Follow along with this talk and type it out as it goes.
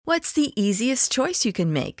What's the easiest choice you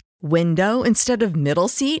can make? Window instead of middle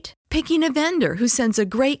seat? Picking a vendor who sends a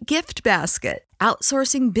great gift basket?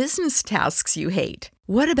 Outsourcing business tasks you hate?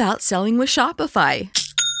 What about selling with Shopify?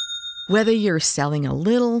 Whether you're selling a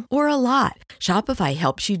little or a lot, Shopify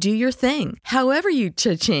helps you do your thing, however you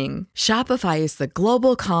cha-ching. Shopify is the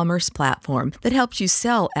global commerce platform that helps you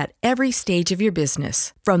sell at every stage of your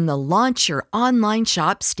business. From the launch your online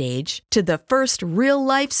shop stage to the first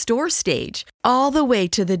real-life store stage, all the way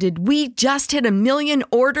to the did we just hit a million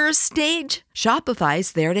orders stage.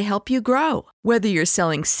 Shopify's there to help you grow. Whether you're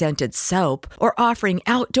selling scented soap or offering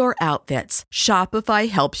outdoor outfits, Shopify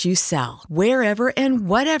helps you sell. Wherever and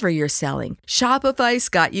whatever you're selling, Shopify's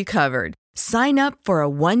got you covered. Sign up for a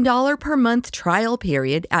 $1 per month trial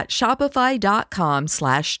period at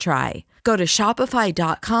shopify.com/try. Go to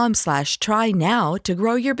shopify.com/try now to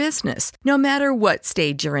grow your business, no matter what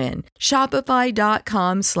stage you're in.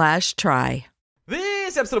 Shopify.com/try.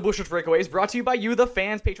 This episode of Blue Shirts Breakaway is brought to you by you, the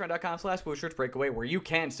fans. Patreon.com/Blue Shirts Breakaway, where you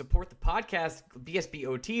can support the podcast,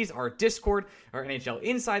 BSBOTs, our Discord, our NHL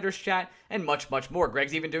Insiders chat, and much, much more.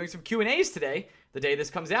 Greg's even doing some Q&As today, the day this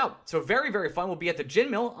comes out. So very, very fun. We'll be at the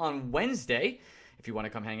Gin Mill on Wednesday. If you want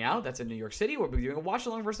to come hang out, that's in New York City. We'll be doing a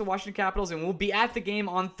watch-along versus the Washington Capitals, and we'll be at the game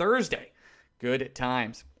on Thursday. Good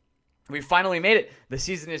times. We finally made it. The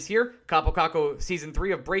season is here. Capo Caco Season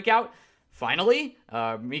 3 of Breakout. Finally,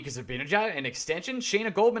 Mika Zibanejad, an extension.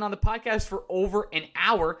 Shayna Goldman on the podcast for over an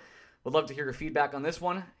hour. Would love to hear your feedback on this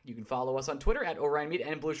one. You can follow us on Twitter at OrionMeat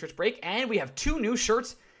and Blue Shirts Break. And we have 2 new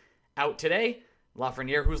shirts out today.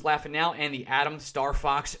 Lafreniere, Who's Laughing Now, and the Adam Star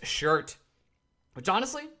Fox shirt. Which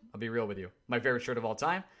honestly, I'll be real with you, my favorite shirt of all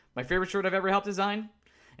time. My favorite shirt I've ever helped design.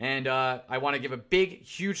 And I want to give a big,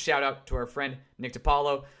 huge shout out to our friend Nick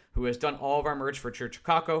DiPaolo, who has done all of our merch for Church of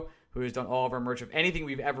Caco, who has done all of our merch of anything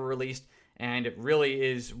we've ever released. And it really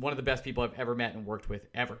is one of the best people I've ever met and worked with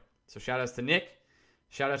ever. So shout outs to Nick.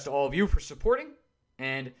 Shout outs to all of you for supporting.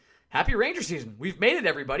 And happy Ranger season. We've made it,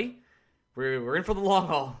 everybody. We're in for the long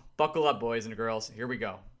haul. Buckle up, boys and girls. Here we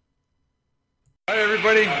go. Hi,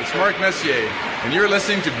 everybody. It's Mark Messier, and you're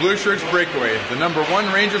listening to Blue Shirts Breakaway, the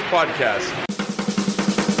 #1 Rangers podcast.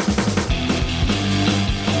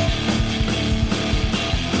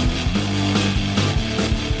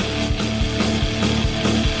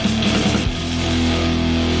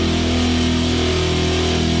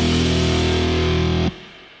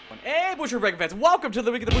 Hey, Blue Shirt Breakaway fans. Welcome to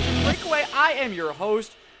the week of the Blue Shirts Breakaway. I am your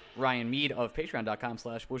host, Ryan Mead of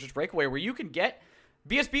Patreon.com/Blue Shirts Breakaway, where you can get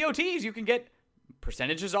BSBOTs. You can get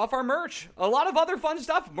percentages off our merch. A lot of other fun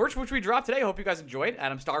stuff. Merch which we dropped today. Hope you guys enjoyed.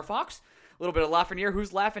 Adam Star Fox. A little bit of Lafreniere,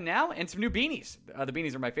 Who's Laughing Now, and some new beanies. The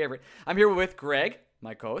beanies are my favorite. I'm here with Greg,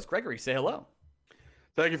 my co-host. Gregory, say hello.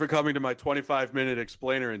 Thank you for coming to my 25-minute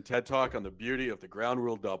explainer and TED Talk on the beauty of the ground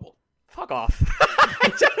rule double. Fuck off.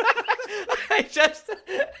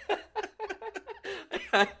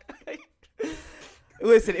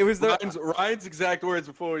 Listen, it was Ryan's exact words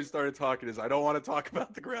before we started talking is, I don't want to talk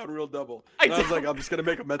about the ground rule double. And I was like, I'm just going to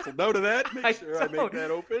make a mental note of that. Make sure I make that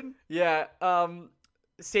open. Yeah.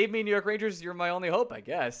 Save me, New York Rangers. You're my only hope, I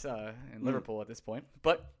guess, in Liverpool at this point.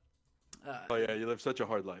 But oh, yeah, you live such a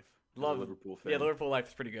hard life. Love Liverpool fan. Yeah, Liverpool life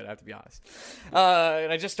is pretty good, I have to be honest.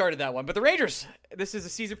 And I just started that one. But the Rangers, this is a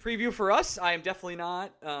season preview for us. I am definitely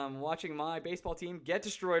not watching my baseball team get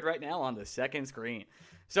destroyed right now on the second screen.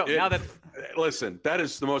 So now that... Listen, that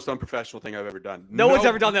is the most unprofessional thing I've ever done. No one's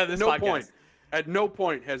ever done that in this podcast. At no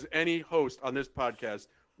point has any host on this podcast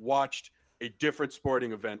watched a different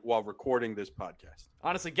sporting event while recording this podcast.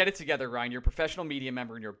 Honestly, get it together, Ryan. You're a professional media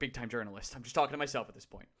member and you're a big-time journalist. I'm just talking to myself at this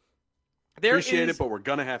point. Appreciate it, but we're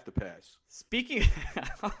going to have to pass. Speaking...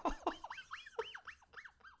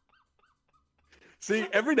 See,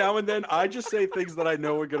 every now and then, I just say things that I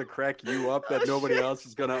know are going to crack you up that nobody else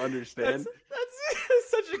is going to understand.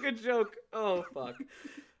 That's such a good joke. Oh, fuck.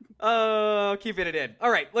 Keeping it in.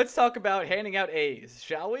 All right, let's talk about handing out A's,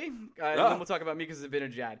 shall we? And then we'll talk about Mika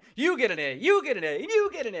Zibanejad. You get an A, you get an A, and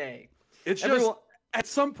you get an A. It's just, at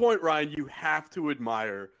some point, Ryan, you have to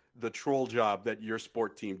admire the troll job that your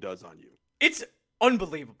sport team does on you. It's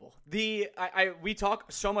unbelievable. We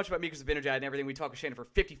talk so much about Mika Zibanejad and everything. We talk with Shane for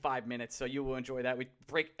 55 minutes, so you will enjoy that. We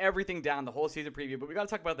break everything down, the whole season preview, but we got to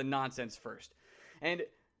talk about the nonsense first. And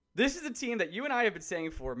this is a team that you and I have been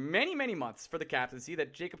saying for many, many months for the captaincy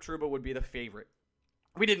that Jacob Trouba would be the favorite.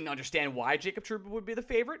 We didn't understand why Jacob Trouba would be the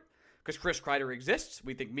favorite because Chris Kreider exists.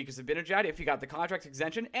 We think Mika Zibanejad, if he got the contract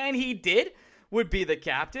extension, and he did, would be the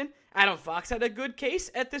captain. Adam Fox had a good case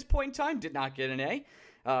at this point in time, did not get an A.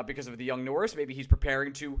 Because of the young Norris. Maybe he's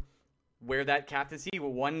preparing to wear that captaincy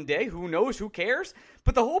one day. Who knows? Who cares?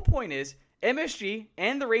 But the whole point is, MSG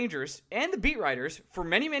and the Rangers and the beat writers for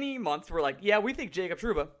many, many months were like, yeah, we think Jacob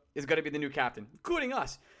Trouba is going to be the new captain, including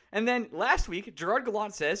us. And then last week, Gerard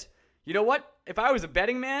Gallant says, you know what? If I was a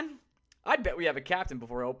betting man, I'd bet we have a captain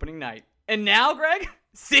before opening night. And now, Greg,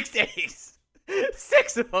 6 days.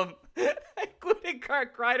 6 of them, including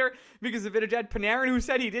Kirk Kreider, because of Zibanejad, Panarin, who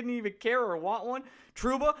said he didn't even care or want one,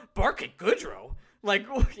 Trouba, Barkett Goodrow. Like,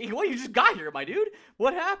 what, you just got here, my dude?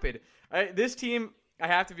 What happened? This team, I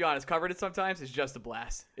have to be honest, covered it sometimes, is just a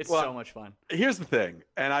blast. It's so much fun. Here's the thing,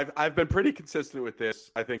 and I've been pretty consistent with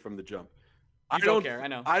this, I think, from the jump. I don't care, I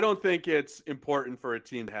know. I don't think it's important for a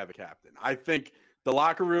team to have a captain. I think the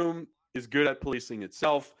locker room is good at policing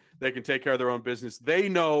itself. They can take care of their own business. They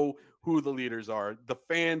know who the leaders are. The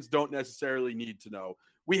fans don't necessarily need to know.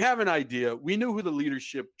 We have an idea. We knew who the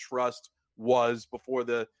leadership trust was before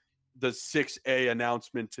the 6A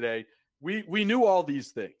announcement today. We knew all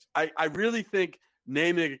these things. I really think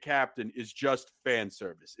naming a captain is just fan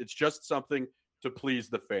service. It's just something to please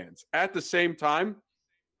the fans. At the same time,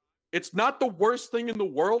 it's not the worst thing in the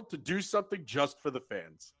world to do something just for the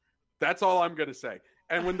fans. That's all I'm going to say.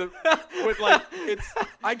 And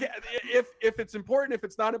I get if it's important, if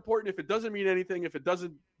it's not important, if it doesn't mean anything, if it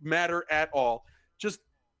doesn't matter at all, just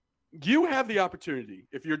you have the opportunity,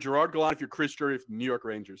 if you're Gerard Gallant, if you're Chris Drury, if the New York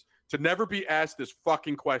Rangers, to never be asked this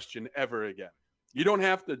fucking question ever again. You don't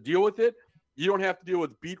have to deal with it. You don't have to deal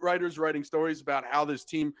with beat writers writing stories about how this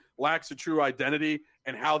team lacks a true identity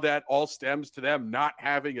and how that all stems to them not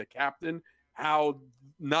having a captain, how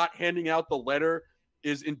not handing out the letter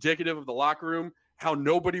is indicative of the locker room, how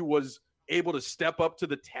nobody was able to step up to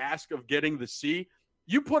the task of getting the C.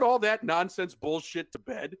 You put all that nonsense bullshit to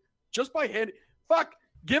bed just by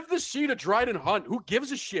give the C to Dryden Hunt. Who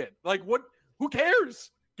gives a shit? Like, what? Who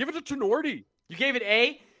cares? Give it to Tenorti. You gave it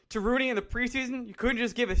A to Rooney in the preseason. You couldn't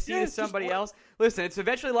just give a C to somebody else. Listen, it's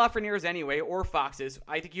eventually Lafreniere's anyway, or Fox's.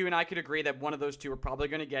 I think you and I could agree that one of those two are probably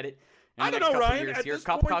going to get it. I don't know, Ryan. At this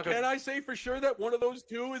point, can I say for sure that one of those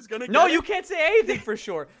two is going to get it? No, you can't say anything for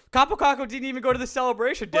sure. Kaapo Kakko didn't even go to the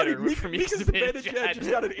celebration dinner. Mika Zibanejad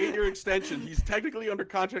just got an 8-year extension. He's technically under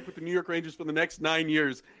contract with the New York Rangers for the next 9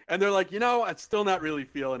 years. And they're like, I'm still not really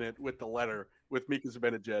feeling it with the letter with Mika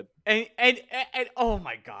Zibanejad. And oh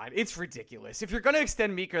my God, it's ridiculous. If you're going to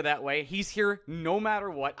extend Mika that way, he's here no matter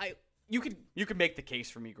what. You could make the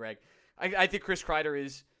case for me, Greg. I think Chris Kreider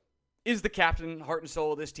is the captain, heart and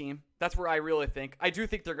soul of this team. That's where I really think. I do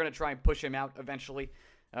think they're going to try and push him out eventually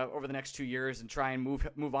over the next 2 years and try and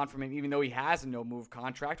move on from him, even though he has a no-move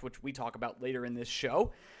contract, which we talk about later in this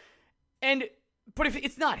show. But if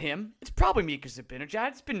it's not him, it's probably Mika Zibanejad.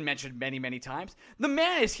 It's been mentioned many, many times. The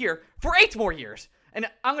man is here for 8 more years. And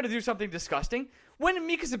I'm going to do something disgusting. When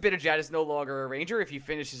Mika Zibanejad is no longer a Ranger, if he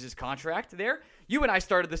finishes his contract there, you and I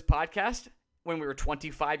started this podcast when we were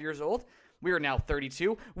 25 years old. We are now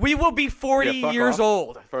 32. We will be 40 years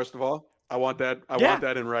old. First of all, I want that. I want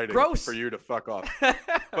that in writing. Gross. For you to fuck off.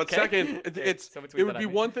 But second, it would be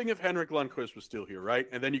one thing if Henrik Lundqvist was still here, right?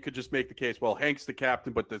 And then you could just make the case, well, Hank's the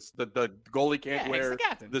captain, but the goalie can't wear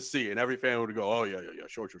the C, and every fan would go, oh yeah,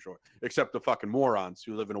 sure. Except the fucking morons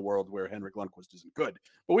who live in a world where Henrik Lundqvist isn't good.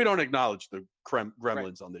 But we don't acknowledge the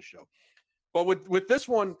gremlins on this show. But with this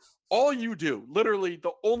one, all you do, literally,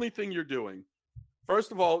 the only thing you're doing.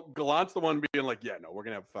 First of all, Gallant's the one being like, yeah, no, we're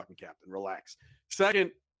going to have a fucking captain. Relax.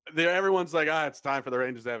 Second, everyone's like, it's time for the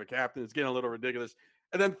Rangers to have a captain. It's getting a little ridiculous.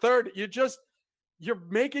 And then third, you're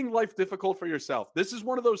making life difficult for yourself. This is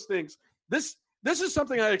one of those things. This is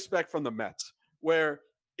something I expect from the Mets, where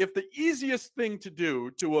if the easiest thing to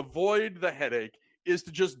do to avoid the headache is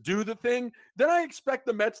to just do the thing, then I expect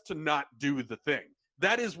the Mets to not do the thing.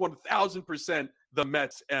 That is 1,000% the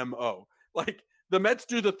Mets' MO. Like, the Mets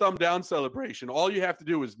do the thumb down celebration. All you have to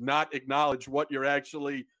do is not acknowledge what you're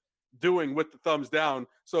actually doing with the thumbs down.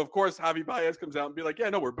 So, of course, Javi Baez comes out and be like, yeah,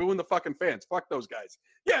 no, we're booing the fucking fans. Fuck those guys.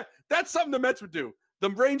 Yeah, that's something the Mets would do. The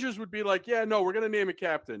Rangers would be like, yeah, no, we're going to name a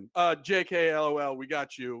captain. JK, LOL, we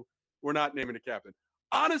got you. We're not naming a captain.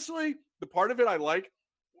 Honestly, the part of it I like,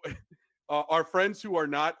 our friends who are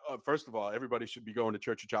not, first of all, everybody should be going to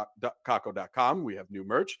churchofkako.com. We have new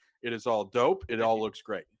merch. It is all dope. It all looks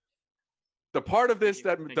great. The part of this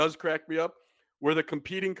that does crack me up were the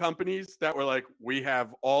competing companies that were like, we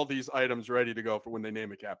have all these items ready to go for when they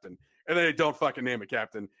name a captain. And then they don't fucking name a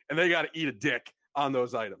captain. And they got to eat a dick on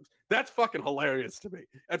those items. That's fucking hilarious to me.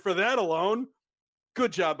 And for that alone,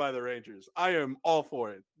 good job by the Rangers. I am all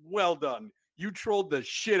for it. Well done. You trolled the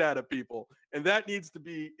shit out of people. And that needs to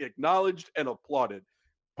be acknowledged and applauded.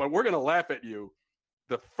 But we're going to laugh at you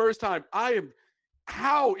the first time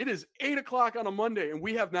How? It is 8 o'clock on a Monday, and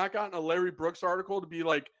we have not gotten a Larry Brooks article to be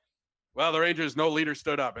like, well, the Rangers, no leader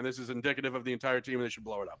stood up, and this is indicative of the entire team, and they should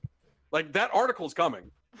blow it up. Like, that article's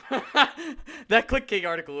coming. That ClickKing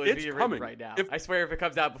article is being written right now. I swear, if it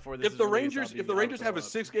comes out before this, if the Rangers have a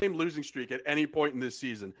 6-game losing streak at any point in this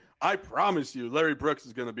season, I promise you, Larry Brooks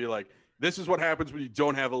is going to be like, "This is what happens when you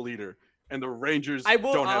don't have a leader," and the Rangers.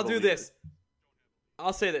 I'll do this.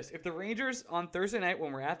 I'll say this: if the Rangers on Thursday night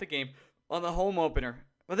when we're at the game on the home opener.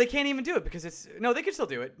 Well, they can't even do it because they can still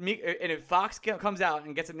do it. And if Fox comes out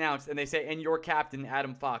and gets announced and they say, "And your captain,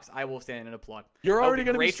 Adam Fox," I will stand and applaud. You're already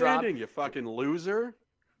going to be standing, you fucking loser.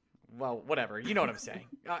 Well, whatever. You know what I'm saying.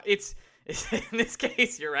 It's in this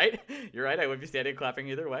case, you're right. You're right. I would be standing and clapping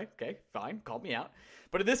either way. Okay, fine. Call me out.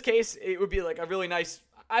 But in this case, it would be like a really nice.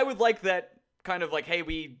 I would like that kind of like, hey,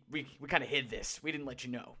 we kind of hid this. We didn't let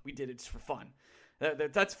you know. We did it just for fun.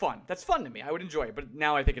 That's fun. That's fun to me. I would enjoy it, but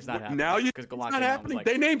now I think it's not happening. Now it's not happening.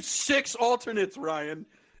 They named 6 alternates, Ryan.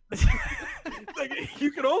 Like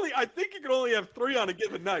I think you can only have 3 on a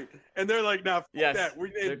given night, and they're like, "Nah, fuck that.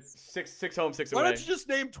 We named 6 home, 6 away." Why don't you just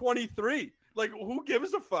name 23? Like, who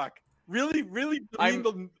gives a fuck? Really demean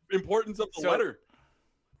the importance of the letter.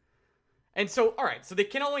 And so, all right, so they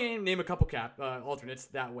can only name a couple alternates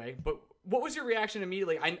that way. But what was your reaction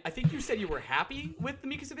immediately? I think you said you were happy with the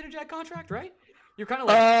Mika Zibanejad contract, right? You're kind of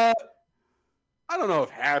like, I don't know if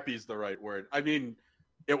happy is the right word. I mean,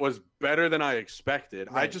 it was better than I expected.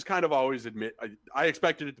 Right. I just kind of always admit I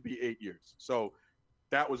expected it to be 8 years. So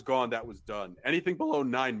that was gone. That was done. Anything below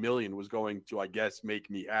 $9 million was going to, I guess, make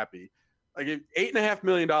me happy. Like $8.5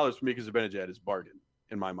 million for Mika Zibanejad is bargain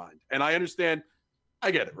in my mind. And I understand.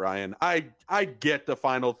 I get it, Ryan. I get the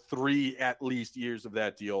final 3 at least years of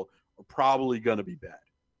that deal are probably going to be bad.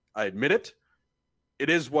 I admit it. It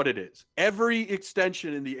is what it is. Every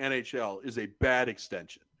extension in the NHL is a bad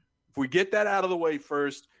extension. If we get that out of the way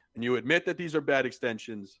first and you admit that these are bad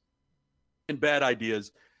extensions and bad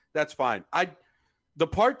ideas, that's fine. The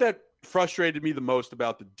part that frustrated me the most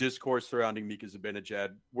about the discourse surrounding Mika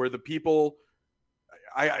Zibanejad were the people,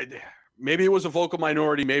 maybe it was a vocal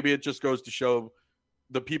minority, maybe it just goes to show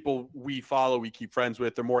the people we follow, we keep friends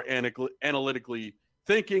with, they're more analytically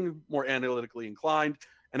thinking, more analytically inclined.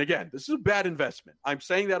 And again, this is a bad investment. I'm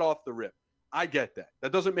saying that off the rip. I get that.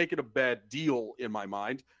 That doesn't make it a bad deal in my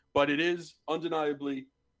mind, but it is undeniably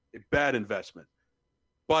a bad investment.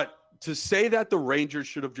 But to say that the Rangers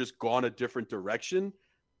should have just gone a different direction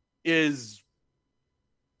it's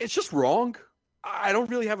just wrong. I don't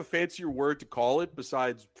really have a fancier word to call it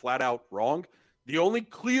besides flat out wrong. The only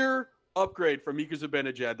clear upgrade for Mika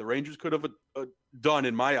Zibanejad the Rangers could have done,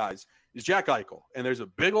 in my eyes, is Jack Eichel. And there's a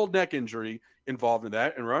big old neck injury involved in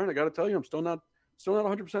that. And Ryan, I got to tell you, I'm still not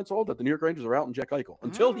 100% sold that the New York Rangers are out in Jack Eichel.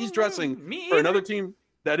 Until he's dressing for another team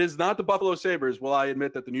that is not the Buffalo Sabres, will I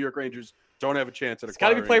admit that the New York Rangers don't have a chance at It's got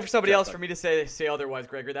to be played for somebody else for me to say otherwise,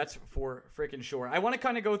 Gregor. That's for freaking sure. I want to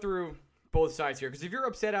kind of go through both sides here, because if you're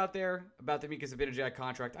upset out there about the Mika Zibanejad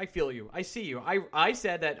contract, I feel you. I see you. I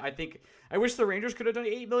said that I wish the Rangers could have done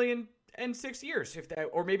 $8 million in 6 years,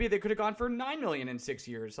 or maybe they could have gone for $9 million in 6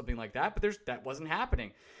 years, something like that. But that wasn't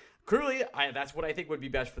happening. Clearly, that's what I think would be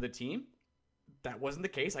best for the team. That wasn't the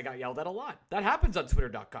case. I got yelled at a lot. That happens on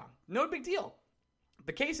Twitter.com. No big deal.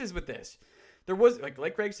 The case is with this. There was,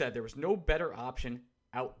 like Greg said, there was no better option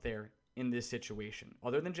out there in this situation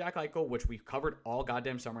other than Jack Eichel, which we've covered all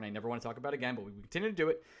goddamn summer, and I never want to talk about again, but we continue to do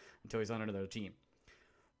it until he's on another team.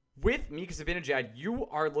 With Mika Zibanejad, you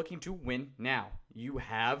are looking to win now. You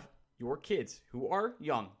have your kids who are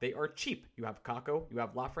young. They are cheap. You have Kakko, you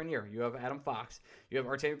have Lafreniere, you have Adam Fox, you have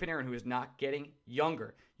Artemi Panarin, who is not getting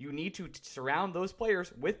younger. You need to surround those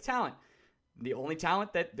players with talent. The only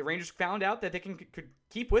talent that the Rangers found out that they could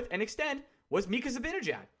keep with and extend was Mika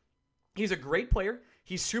Zibanejad. He's a great player.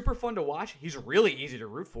 He's super fun to watch. He's really easy to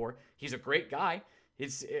root for. He's a great guy.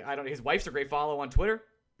 His wife's a great follow on Twitter.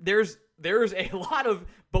 There's a lot of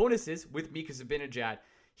bonuses with Mika Zibanejad.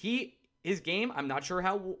 His game, I'm not sure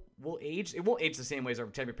how will age. It won't age the same way as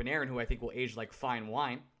Artemi Panarin, who I think will age like fine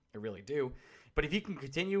wine. I really do. But if he can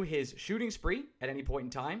continue his shooting spree at any point in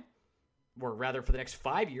time, or rather for the next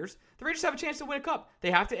 5 years, the Rangers have a chance to win a cup.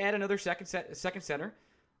 They have to add another second center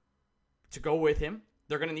to go with him.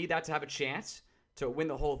 They're going to need that to have a chance to win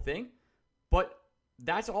the whole thing. But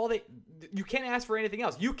that's all you can't ask for anything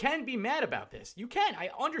else. You can be mad about this. You can. I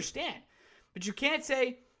understand. But you can't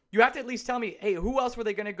say, you have to at least tell me, hey, who else were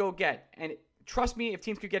they going to go get? And trust me, if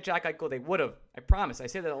teams could get Jack Eichel, they would have. I promise. I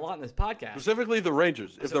say that a lot in this podcast. Specifically the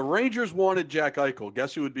Rangers. If the Rangers wanted Jack Eichel,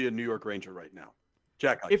 guess who would be a New York Ranger right now?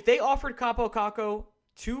 Jack Eichel. If they offered Kaapo Kakko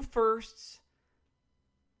 2 firsts,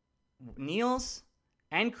 Niels,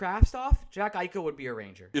 and Kraftstoff, Jack Eichel would be a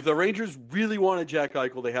Ranger. If the Rangers really wanted Jack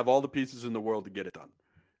Eichel, they have all the pieces in the world to get it done.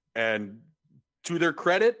 And to their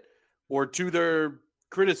credit or to their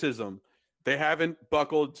criticism, they haven't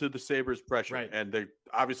buckled to the Sabres' pressure. Right. And they're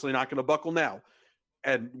obviously not going to buckle now.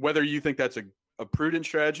 And whether you think that's a prudent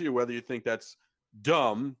strategy or whether you think that's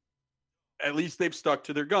dumb, at least they've stuck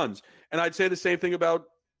to their guns. And I'd say the same thing about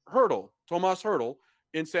Tomas Hertl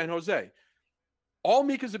in San Jose. All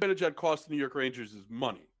Mika Zibanejad cost the New York Rangers is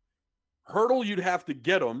money. Hertl, you'd have to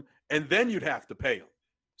get him, and then you'd have to pay him.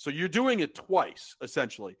 So you're doing it twice,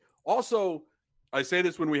 essentially. Also, I say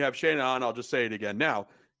this when we have Shayna on, I'll just say it again now.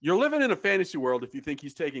 You're living in a fantasy world if you think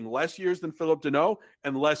he's taking less years than Phillip Danault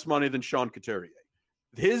and less money than Sean Couturier.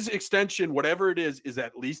 His extension, whatever it is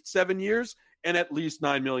at least 7 years and at least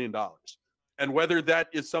 $9 million. And whether that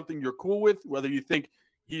is something you're cool with, whether you think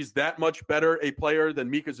he's that much better a player than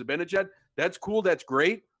Mika Zibanejad, that's cool, that's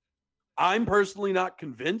great. I'm personally not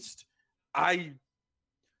convinced. I'd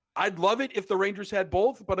love it if the Rangers had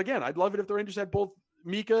both, but again, I'd love it if the Rangers had both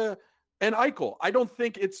Mika and Eichel. I don't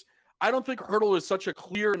think Hertl is such a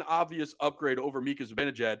clear and obvious upgrade over Mika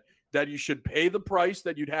Zibanejad that you should pay the price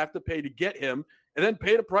that you'd have to pay to get him and then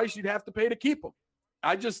pay the price you'd have to pay to keep him.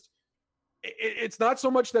 It's not so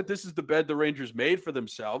much that this is the bed the Rangers made for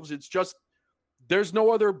themselves. It's just there's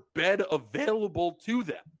no other bed available to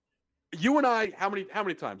them. You and I, how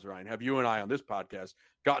many times, Ryan, have you and I on this podcast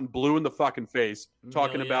gotten blue in the fucking face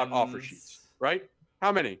talking about offer sheets, right?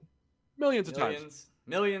 How many? Millions of times.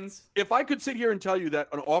 Millions. If I could sit here and tell you that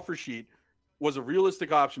an offer sheet was a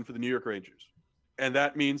realistic option for the New York Rangers, and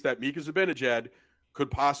that means that Mika Zibanejad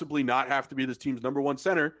could possibly not have to be this team's number one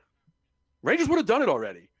center, Rangers would have done it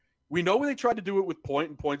already. We know when they tried to do it with Point,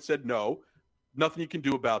 and Point said no, nothing you can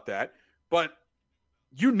do about that. But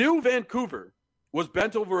you knew Vancouver was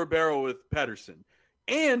bent over a barrel with Pettersson.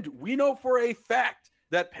 And we know for a fact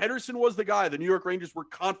that Pettersson was the guy the New York Rangers were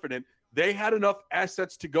confident they had enough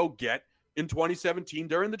assets to go get in 2017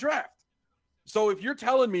 during the draft. So if you're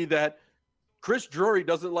telling me that Chris Drury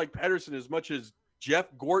doesn't like Pettersson as much as Jeff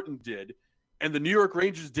Gorton did, and the New York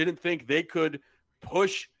Rangers didn't think they could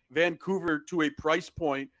push Vancouver to a price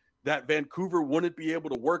point that Vancouver wouldn't be able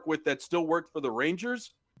to work with that still worked for the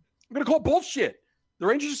Rangers, I'm going to call bullshit. The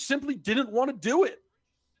Rangers simply didn't want to do it.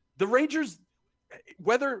 The Rangers,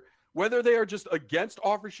 whether they are just against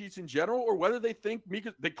offer sheets in general or whether they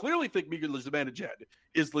clearly think Mika Zibanejad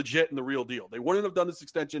is legit and the real deal. They wouldn't have done this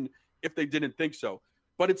extension if they didn't think so.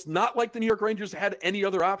 But it's not like the New York Rangers had any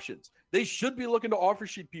other options. They should be looking to offer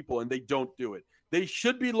sheet people, and they don't do it. They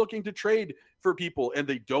should be looking to trade for people, and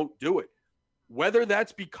they don't do it. Whether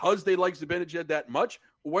that's because they like Zibanejad that much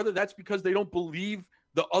or whether that's because they don't believe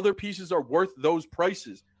the other pieces are worth those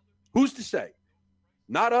prices, who's to say?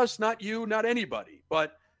 Not us, not you, not anybody.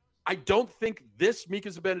 But I don't think this Mika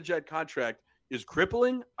Zibanejad contract is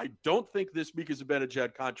crippling. I don't think this Mika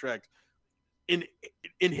Zibanejad contract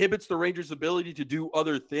inhibits the Rangers' ability to do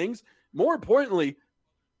other things. More importantly,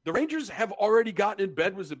 the Rangers have already gotten in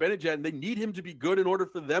bed with Zibanejad, and they need him to be good in order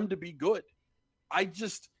for them to be good.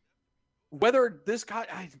 Whether this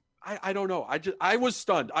guy, I don't know. I was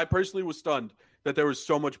stunned. I personally was stunned that there was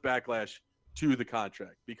so much backlash to the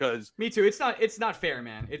contract because me too. It's not fair,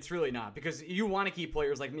 man. It's really not, because you want to keep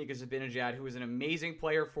players like Mika Zibanejad, who is an amazing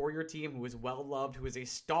player for your team, who is well loved, who is a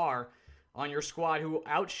star on your squad, who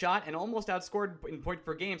outshot and almost outscored in points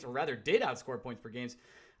per games, or rather did outscore points per games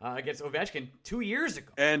against Ovechkin 2 years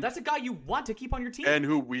ago. And that's a guy you want to keep on your team. And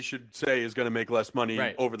who we should say is going to make less money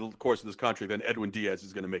over the course of this contract than Edwin Diaz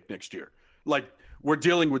is going to make next year. Like, we're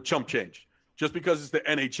dealing with chump change. Just because it's the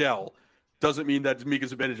NHL doesn't mean that Mika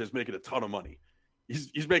Zibanejad is making a ton of money.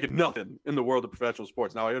 He's making nothing in the world of professional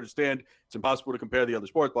sports. Now, I understand it's impossible to compare the other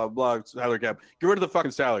sports, blah, blah, blah, salary cap. Get rid of the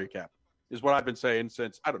fucking salary cap is what I've been saying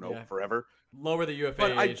since, I don't know, forever. Lower the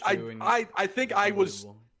UFA age, too. I think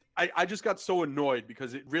I just got so annoyed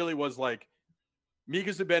because it really was like Mika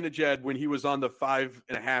Zibanejad, when he was on the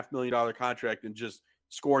 $5.5 million contract and just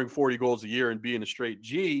scoring 40 goals a year and being a straight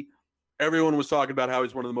G, everyone was talking about how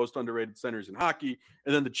he's one of the most underrated centers in hockey.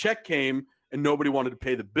 And then the check came and nobody wanted to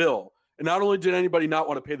pay the bill. And not only did anybody not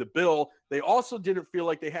want to pay the bill, they also didn't feel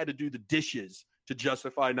like they had to do the dishes to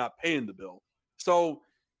justify not paying the bill. So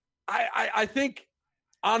I think,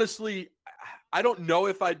 honestly, I don't know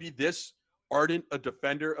if I'd be this ardent a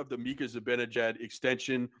defender of the Mika Zibanejad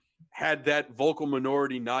extension had that vocal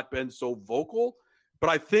minority not been so vocal. But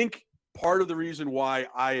I think part of the reason why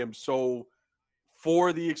I am so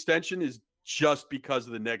for the extension is just because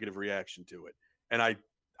of the negative reaction to it. And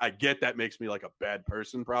I get that makes me like a bad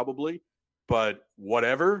person probably, but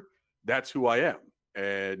whatever, that's who I am.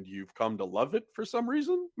 And you've come to love it for some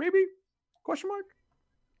reason, maybe? Question mark?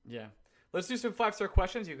 Yeah. Let's do some 5-star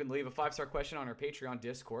questions. You can leave a 5-star question on our Patreon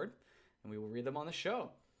Discord, and we will read them on the show.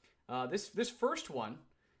 This first one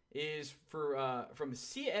is from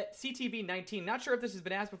CTB19. Not sure if this has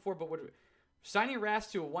been asked before, but would signing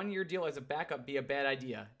Rask to a 1-year deal as a backup be a bad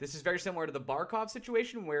idea? This is very similar to the Barkov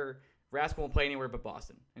situation where Rask won't play anywhere but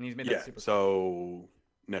Boston, and he's made that super. So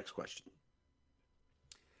next question.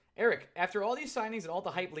 Eric, after all these signings and all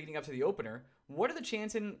the hype leading up to the opener, what are the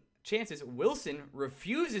chances Wilson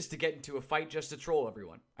refuses to get into a fight just to troll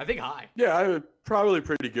everyone? I think high. Yeah, probably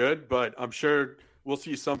pretty good, but I'm sure we'll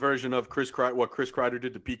see some version of what Chris Kreider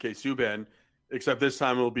did to PK Subban, except this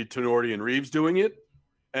time it'll be Tenorti and Reeves doing it.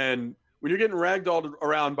 And when you're getting ragdolled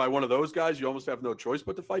around by one of those guys, you almost have no choice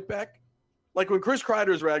but to fight back. Like when Chris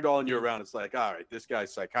Kreider is ragdolling you around, it's like, all right, this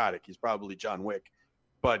guy's psychotic. He's probably John Wick.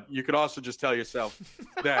 But you could also just tell yourself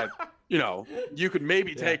that, you could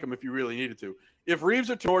maybe take him if you really needed to. If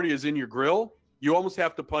Reeves or Tenorti is in your grill, you almost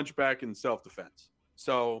have to punch back in self-defense.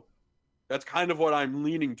 So that's kind of what I'm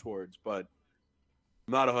leaning towards, but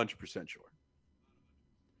I'm not 100% sure.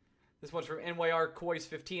 This one's from NYR Coys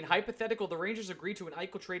 15. Hypothetical, the Rangers agree to an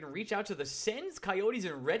Eichel trade and reach out to the Sens, Coyotes,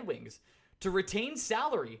 and Red Wings to retain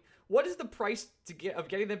salary. What is the price of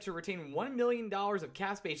getting them to retain $1 million of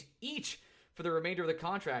cap space each for the remainder of the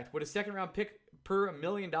contract? Would a second-round pick per $1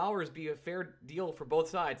 million be a fair deal for both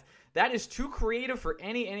sides? That is too creative for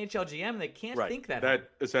any NHL GM. They can't think that. That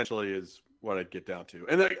essentially is what I'd get down to.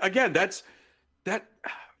 And again, that's that.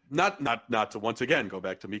 Not to once again go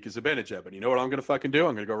back to Mika Zibanejad, but you know what I'm going to fucking do?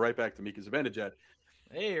 I'm going to go right back to Mika Zibanejad.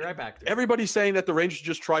 Hey, right back. Everybody's saying that the Rangers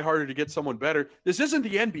just try harder to get someone better. This isn't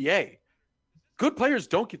the NBA. Good players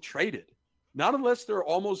don't get traded. Not unless they're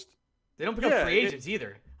almost... They don't become free agents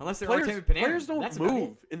either. Unless they're Players don't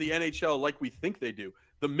move in the NHL like we think they do.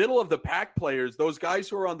 The middle of the pack players, those guys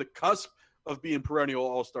who are on the cusp of being perennial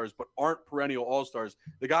all-stars but aren't perennial all-stars,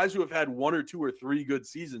 the guys who have had 1 or 2 or 3 good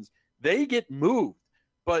seasons, they get moved.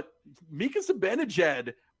 But Mika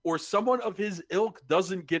Zibanejad or someone of his ilk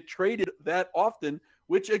doesn't get traded that often,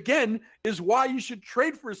 which, again, is why you should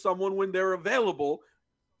trade for someone when they're available,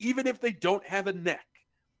 even if they don't have a neck.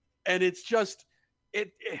 And it's just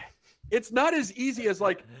it's not as easy as,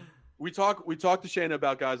 like, we talk to Shane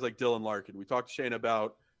about guys like Dylan Larkin. We talk to Shane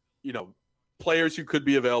about, players who could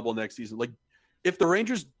be available next season. Like, if the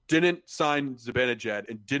Rangers didn't sign Zibanejad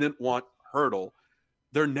and didn't want Hertl,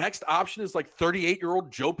 their next option is like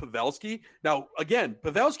 38-year-old Joe Pavelski. Now, again,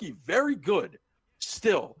 Pavelski, very good.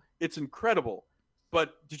 Still, it's incredible.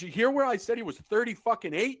 But did you hear where I said he was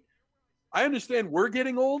 30-fucking-8? I understand we're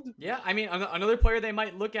getting old. Yeah, I mean, another player they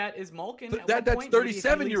might look at is Malkin. That's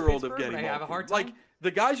 37-year-old of getting I have a hard time. Like,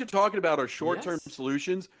 the guys you're talking about are short-term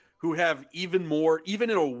solutions who have even in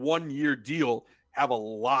a 1-year deal, have a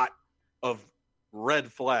lot of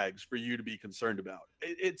red flags for you to be concerned about.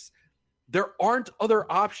 There aren't other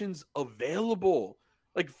options available.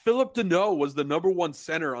 Like Philip Deneau was the number 1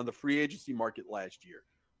 center on the free agency market last year.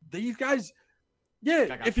 These guys,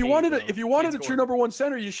 if you wanted a true number 1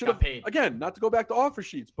 center, you should have, again, not to go back to offer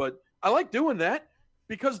sheets, but I like doing that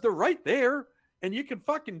because they're right there and you can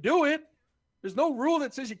fucking do it. There's no rule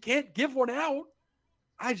that says you can't give one out.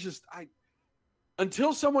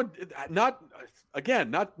 Until someone, not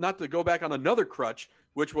to go back on another crutch,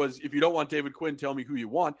 which was, if you don't want David Quinn, tell me who you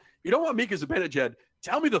want. If you don't want Mika Zibanejad,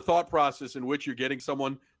 tell me the thought process in which you're getting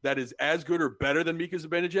someone that is as good or better than Mika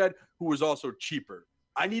Zibanejad, who is also cheaper.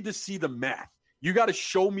 I need to see the math. You got to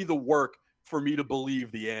show me the work for me to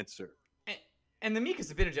believe the answer. And the Mika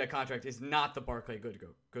Zibanejad contract is not the Barclay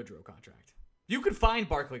Goodrow contract. You could find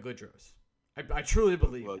Barclay Goodrows. I truly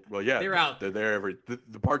believe that. Well, yeah. They're out there. They're there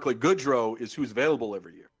the Barclay Goodrow is who's available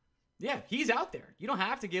every year. Yeah, he's out there. You don't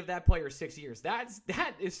have to give that player 6 years. That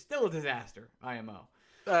is still a disaster, IMO.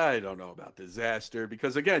 I don't know about disaster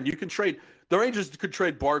because, again, you can trade – the Rangers could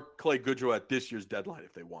trade Barclay Goodrow at this year's deadline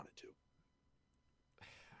if they wanted to.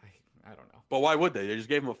 I don't know. But why would they? They just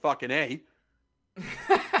gave him a fucking A.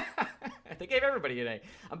 They gave everybody an A.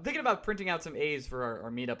 I'm thinking about printing out some A's for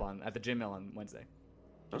our meetup at the Gym Mill on Wednesday.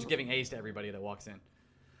 Just giving A's to everybody that walks in.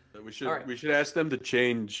 We should ask them to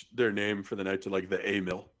change their name for the night to like the A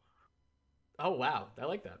Mill. Oh, wow. I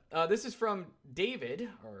like that. This is from David,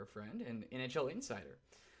 our friend, and NHL Insider.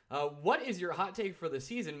 What is your hot take for the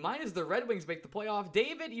season? Mine is the Red Wings make the playoff.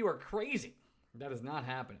 David, you are crazy. That is not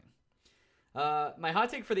happening. My hot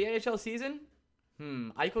take for the NHL season?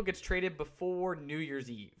 Eichel gets traded before New Year's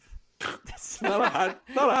Eve. That's not a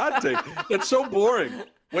hot take. That's so boring.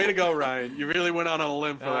 Way to go, Ryan. You really went on a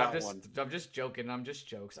limb for that one. I'm just joking. I'm just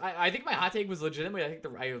jokes. I think my hot take was legitimately.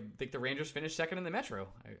 I think the Rangers finished second in the Metro.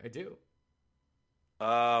 I do.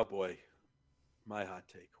 Oh, boy. My hot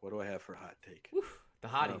take. What do I have for a hot take? Oof, the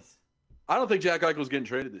hotties. I don't think Jack Eichel's getting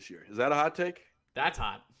traded this year. Is that a hot take? That's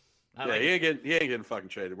hot. He ain't getting fucking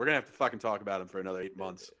traded. We're gonna have to fucking talk about him for another 8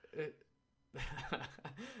 months.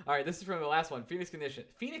 All right, this is from the last one. Phoenix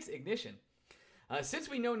Ignition. Since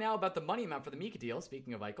we know now about the money amount for the Mika deal,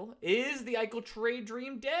 speaking of Eichel, is the Eichel trade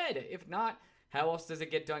dream dead? If not, how else does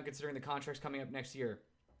it get done considering the contract's coming up next year?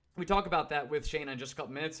 We talk about that with Shayna in just a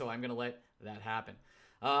couple minutes, so I'm going to let that happen.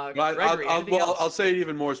 Gregory, I'll say it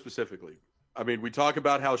even more specifically. I mean, we talk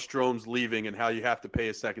about how Strome's leaving and how you have to pay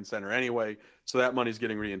a second center anyway, so that money's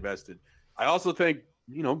getting reinvested. I also think,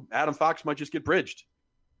 Adam Fox might just get bridged.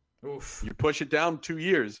 Oof. You push it down 2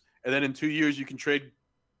 years, and then in 2 years you can trade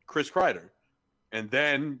Chris Kreider. And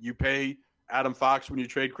then you pay Adam Fox when you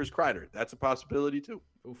trade Chris Kreider. That's a possibility too.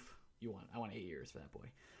 Oof. I want 8 years for that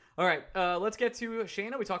boy. All right, let's get to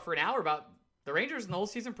Shayna. We talked for an hour about the Rangers and the whole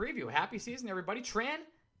season preview. Happy season, everybody.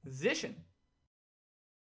 Transition.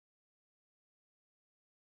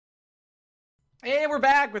 And we're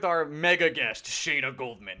back with our mega guest, Shayna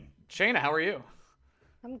Goldman. Shayna, how are you?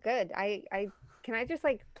 I'm good. Can I just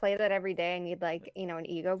play that every day? I need an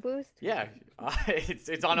ego boost. Yeah,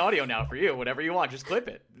 it's on audio now for you. Whatever you want, just clip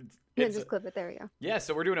it. Just clip it. There we go. Yeah,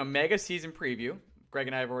 so we're doing a mega season preview. Greg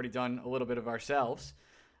and I have already done a little bit of ourselves.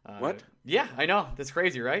 What? Yeah, I know. That's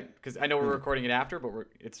crazy, right? Because I know we're recording it after, but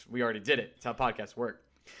we already did it. It's how podcasts work.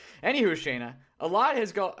 Anywho, Shayna, a lot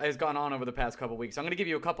has gone on over the past couple weeks. I'm going to give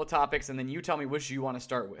you a couple topics, and then you tell me which you want to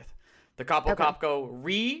start with. The Kaapo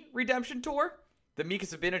Kakko redemption tour, the Mika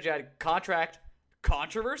Zibanejad contract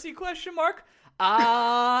controversy ?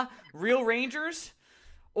 Real Rangers,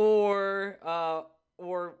 or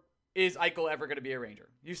is Eichel ever going to be a Ranger?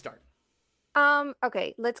 You start.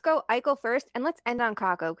 Okay, let's go Eichel first, and let's end on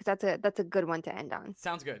Kakko because that's a good one to end on.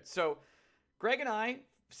 Sounds good. So, Greg and I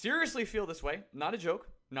seriously feel this way. Not a joke,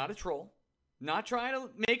 not a troll, not trying to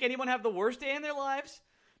make anyone have the worst day in their lives,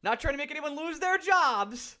 not trying to make anyone lose their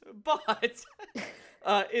jobs, but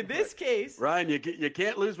in this case, Ryan, you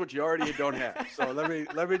can't lose what you already don't have. So let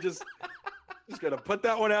me just gonna put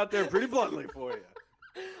that one out there pretty bluntly for you.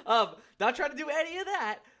 Not trying to do any of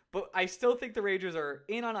that, but I still think the Rangers are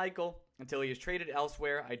in on Eichel until he is traded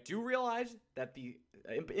elsewhere. I do realize that the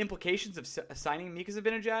implications of signing Mika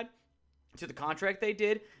Zibanejad to the contract they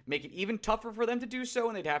did make it even tougher for them to do so,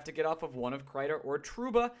 and they'd have to get off of one of Kreider or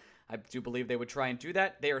Trouba. I do believe they would try and do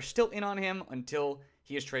that. They are still in on him until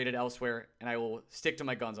he is traded elsewhere, and I will stick to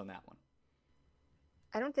my guns on that one.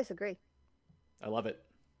 I don't disagree. I love it.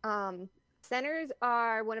 Centers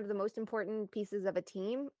are one of the most important pieces of a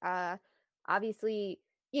team. Obviously,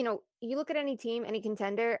 you look at any team, any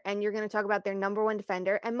contender, and you're going to talk about their number one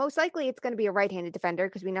defender, and most likely it's going to be a right-handed defender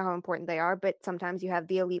because we know how important they are, but sometimes you have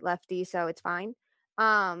the elite lefty, so it's fine.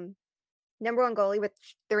 Number one goalie,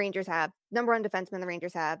 which the Rangers have, number one defenseman the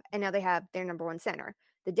Rangers have, and now they have their number one center.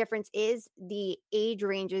 The difference is the age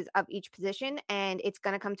ranges of each position, and it's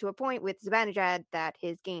going to come to a point with Zibanejad that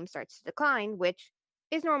his game starts to decline, which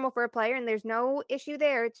is normal for a player, and there's no issue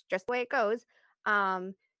there. It's just the way it goes.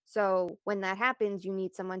 So when that happens, you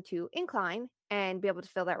need someone to incline and be able to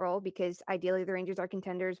fill that role because ideally the Rangers are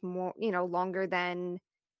contenders more, longer than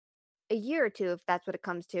a year or two, if that's what it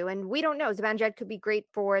comes to. And we don't know. Zibanejad could be great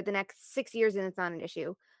for the next 6 years and it's not an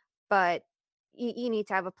issue, but you need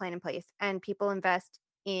to have a plan in place, and people invest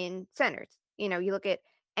in centers. You look at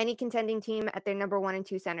any contending team at their number 1 and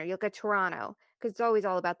 2 center. You look at Toronto because it's always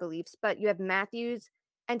all about the Leafs, but you have Matthews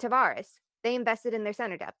and Tavares. They invested in their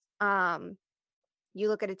center depth. You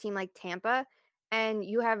look at a team like Tampa, and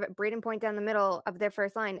you have Braden Point down the middle of their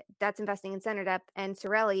first line. That's investing in center depth, and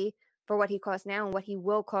Cirelli for what he costs now and what he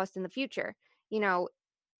will cost in the future.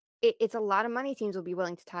 It's a lot of money teams will be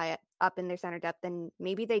willing to tie it up in their center depth, and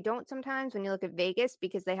maybe they don't sometimes when you look at Vegas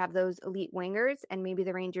because they have those elite wingers, and maybe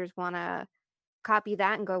the Rangers want to copy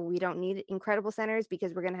that and go, we don't need incredible centers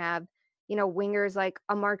because we're going to have, wingers like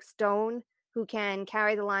a Mark Stone who can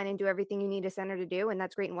carry the line and do everything you need a center to do. And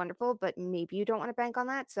that's great and wonderful, but maybe you don't want to bank on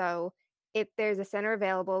that. So if there's a center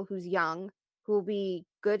available who's young, who will be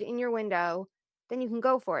good in your window, then you can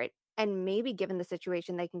go for it. And maybe given the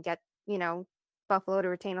situation, they can get, Buffalo to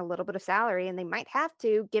retain a little bit of salary, and they might have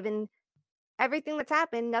to, given everything that's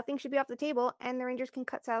happened. Nothing should be off the table, and the Rangers can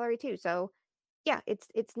cut salary too. So yeah,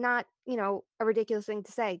 it's not, a ridiculous thing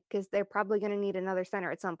to say because they're probably going to need another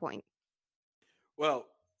center at some point. Well,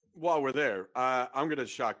 while we're there, I'm going to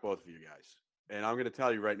shock both of you guys. And I'm going to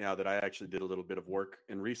tell you right now that I actually did a little bit of work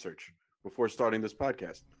and research before starting this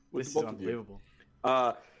podcast. This is unbelievable.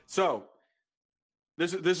 So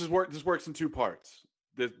this works in two parts.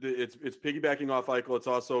 It's piggybacking off Eichel. It's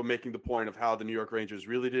also making the point of how the New York Rangers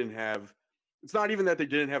really didn't have. It's not even that they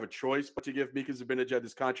didn't have a choice but to give Mika Zibanejad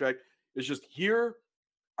this contract. It's just here.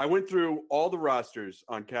 I went through all the rosters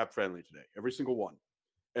on Cap Friendly today, every single one.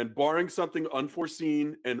 And barring something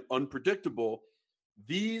unforeseen and unpredictable,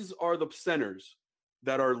 these are the centers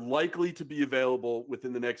that are likely to be available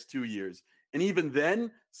within the next 2 years. And even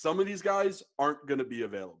then, some of these guys aren't going to be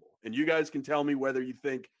available. And you guys can tell me whether you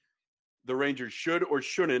think the Rangers should or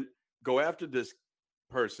shouldn't go after this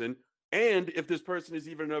person. And if this person is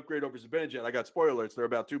even an upgrade over Zibanejad. I got spoilers. There are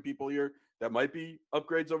about 2 people here that might be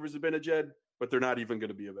upgrades over Zibanejad, but they're not even going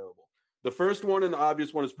to be available. The first one and the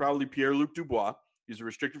obvious one is probably Pierre-Luc Dubois. He's a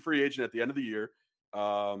restricted free agent at the end of the year.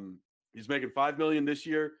 He's making $5 million this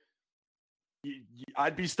year.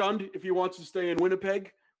 I'd be stunned if he wants to stay in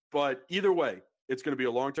Winnipeg, but either way, it's going to be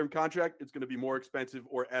a long-term contract. It's going to be more expensive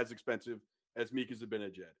or as expensive as Mika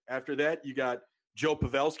Zibanejad. After that, you got Joe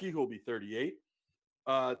Pavelski, who will be 38.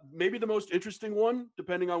 Maybe the most interesting one,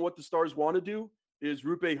 depending on what the Stars want to do, is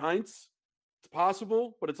Roope Hintz. It's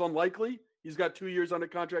possible, but it's unlikely. He's got 2 years under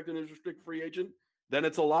contract and is restricted free agent. Then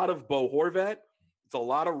it's a lot of Bo Horvat. It's a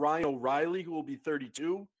lot of Ryan O'Reilly, who will be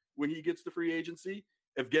 32 when he gets to free agency.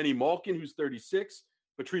 Evgeny Malkin, who's 36.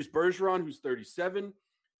 Patrice Bergeron, who's 37.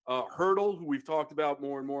 Hertl, who we've talked about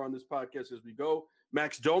more and more on this podcast as we go.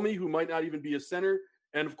 Max Domi, who might not even be a center.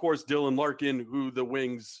 And, of course, Dylan Larkin, who the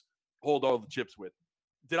Wings hold all the chips with.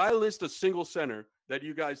 Did I list a single center that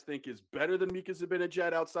you guys think is better than Mika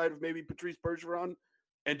Zibanejad outside of maybe Patrice Bergeron?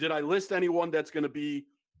 And did I list anyone that's going to be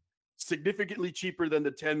significantly cheaper than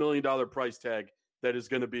the $10 million price tag that is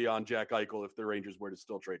going to be on Jack Eichel if the Rangers were to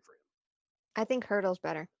still trade for him? I think Hertl's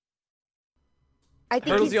better. I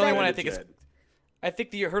think Hertl's the only one I think is. I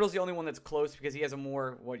think the Hertl's the only one that's close because he has a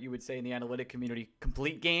more, what you would say in the analytic community,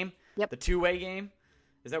 complete game. Yep. The two-way game.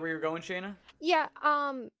 Is that where you're going, Shayna? Yeah.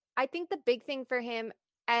 I think the big thing for him,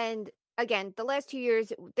 and again, the last 2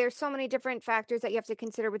 years, there's so many different factors that you have to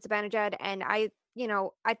consider with Zibanejad, and I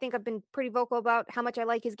think I've been pretty vocal about how much I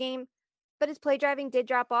like his game, but his play driving did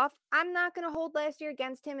drop off. I'm not going to hold last year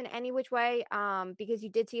against him in any which way, because you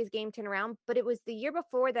did see his game turn around, but it was the year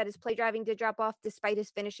before that his play driving did drop off despite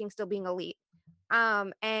his finishing still being elite.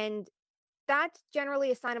 And that's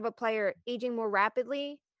generally a sign of a player aging more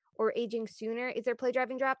rapidly or aging sooner. Is their play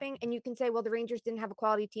driving dropping? And you can say, well, the Rangers didn't have a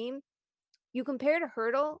quality team. You compare to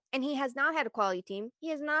Hertl, and he has not had a quality team. He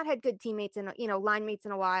has not had good teammates and, line mates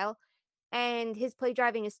in a while. And his play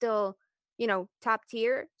driving is still, top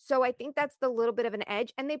tier. So I think that's the little bit of an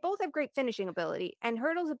edge. And they both have great finishing ability. And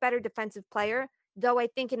Hertl's a better defensive player, though I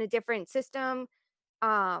think in a different system,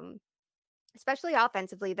 especially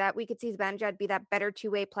offensively, that we could see Zibanejad be that better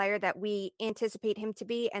two-way player that we anticipate him to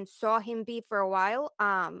be and saw him be for a while.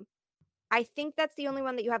 I think that's the only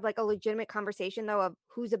one that you have like a legitimate conversation, though, of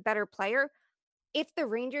who's a better player. If the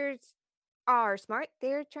Rangers are smart,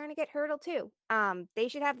 they're trying to get Hertl too. They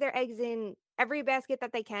should have their eggs in every basket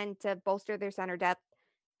that they can to bolster their center depth.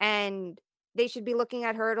 And they should be looking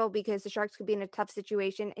at Hertl because the Sharks could be in a tough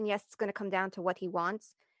situation. And yes, it's going to come down to what he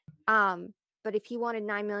wants. But if he wanted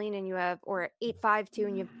 $9 million and you have, or 8.52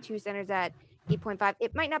 and you have 2 centers at 8.5,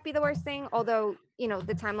 it might not be the worst thing. Although,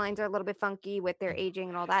 the timelines are a little bit funky with their aging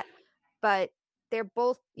and all that, but they're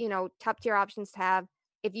both, top tier options to have.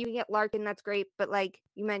 If you can get Larkin, that's great. But like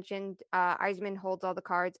you mentioned, Yzerman holds all the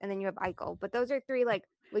cards, and then you have Eichel. But those are 3 like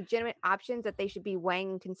legitimate options that they should be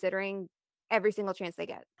weighing and considering every single chance they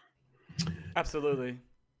get. Absolutely.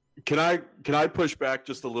 Can I push back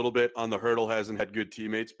just a little bit on the Hertl hasn't had good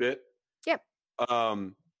teammates bit? Yep.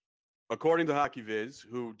 According to Hockey Viz,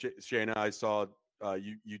 who Shayna, I saw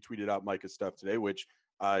you tweeted out Micah's stuff today, which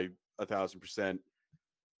I 1,000%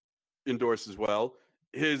 endorse as well.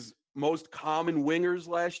 His most common wingers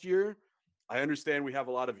last year, I understand we have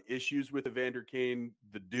a lot of issues with Evander Kane,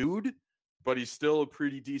 the dude, but he's still a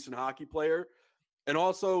pretty decent hockey player. And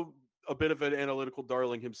also a bit of an analytical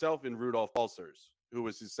darling himself in Rudolph Balcers, who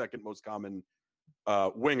was his second most common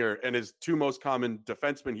winger. And his 2 most common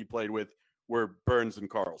defensemen he played with were Burns and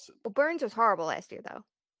Karlsson. Well, Burns was horrible last year, though.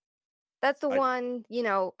 That's the one,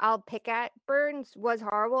 I'll pick at. Burns was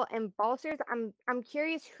horrible. And Balcers, I'm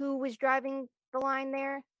curious who was driving the line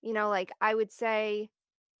there. I would say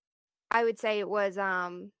it was I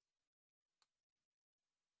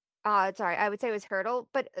would say it was Hertl,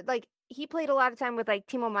 but like he played a lot of time with like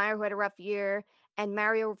Timo Meier, who had a rough year, and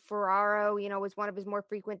Mario Ferraro, was one of his more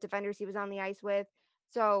frequent defenders he was on the ice with.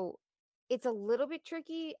 So it's a little bit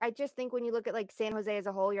tricky. I just think when you look at like San Jose as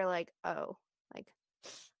a whole, you're like, oh, like,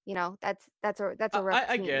 that's a rough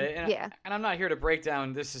I team. get it. Yeah. And I'm not here to break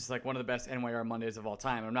down. This is like one of the best NYR Mondays of all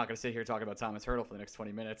time. I'm not going to sit here and talk about Thomas Hertl for the next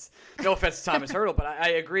 20 minutes. No offense to Thomas Hertl, but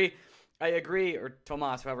I agree. Or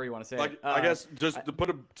Tomas, however you want to say it. I guess just to put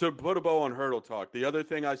a bow on Hertl talk. The other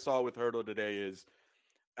thing I saw with Hertl today is,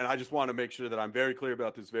 and I just want to make sure that I'm very clear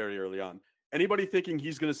about this very early on. Anybody thinking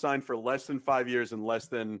he's going to sign for less than 5 years and less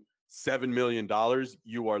than $7 million,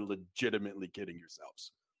 you are legitimately kidding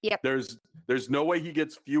yourselves. Yep. There's no way he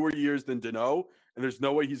gets fewer years than Danault, and there's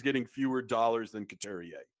no way he's getting fewer dollars than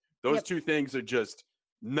Couturier. Those two things are just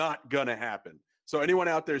not going to happen. So anyone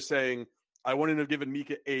out there saying, I wouldn't have given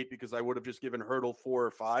Mika 8 because I would have just given Hertl 4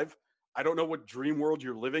 or 5, I don't know what dream world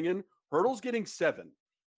you're living in. Hertl's getting 7,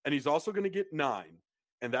 and he's also going to get 9,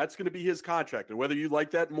 and that's going to be his contract. And whether you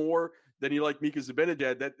like that more than you like Mika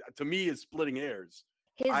Zibanejad, that to me is splitting hairs.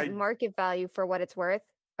 His market value, for what it's worth,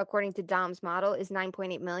 according to Dom's model, is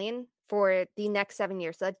 $9.8 million for the next 7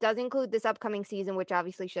 years. So that does include this upcoming season, which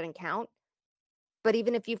obviously shouldn't count. But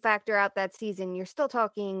even if you factor out that season, you're still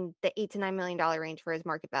talking the $8 to $9 million range for his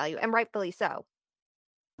market value, and rightfully so.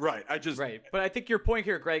 Right. Right. But I think your point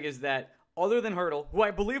here, Greg, is that other than Hertl, who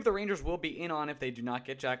I believe the Rangers will be in on if they do not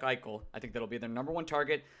get Jack Eichel, I think that'll be their number one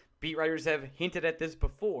target. Beat writers have hinted at this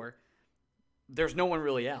before. There's no one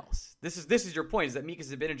really else. This is your point, is that Mika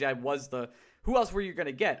Zibanejad was the... Who else were you going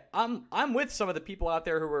to get? I'm with some of the people out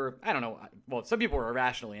there who were, I don't know, well, some people were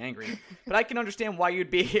irrationally angry, but I can understand why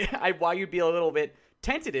you'd be a little bit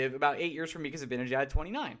tentative about 8 years from Mika Zibanejad at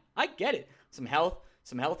 29. I get it. Some health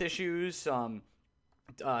issues, some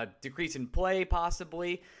decrease in play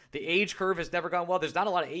possibly. The age curve has never gone well. There's not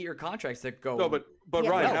a lot of 8-year contracts that go. No, but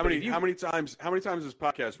Ryan, how many times this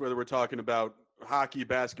podcast, whether we're talking about hockey,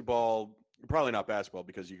 basketball, probably not basketball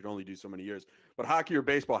because you can only do so many years, but hockey or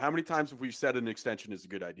baseball, how many times have we said an extension is a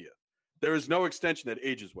good idea? There is no extension that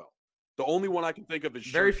ages well. The only one I can think of is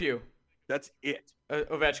very few. That's it.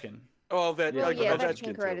 Ovechkin. Oh, Ovechkin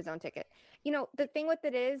could write his own ticket. You know, the thing with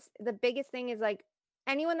it is, the biggest thing is, like,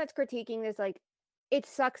 anyone that's critiquing this, like, it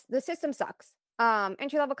sucks. The system sucks.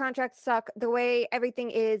 Entry-level contracts suck. The way everything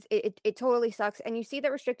is, it totally sucks. And you see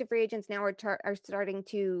that restricted free agents now are starting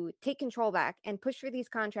to take control back and push for these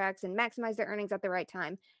contracts and maximize their earnings at the right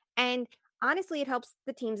time. And honestly, it helps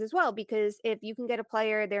the teams as well, because if you can get a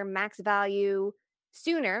player their max value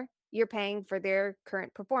sooner, you're paying for their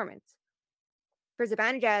current performance. For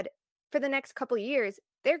Zibanejad, for the next couple of years,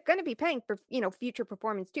 they're going to be paying for, future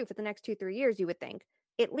performance too, for the next 2-3 years, you would think,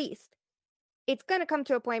 at least. It's going to come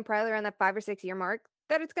to a point probably around that 5 or 6 year mark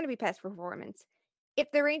that it's going to be past performance.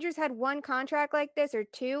 If the Rangers had one contract like this or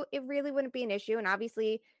two, it really wouldn't be an issue. And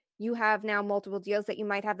obviously you have now multiple deals that you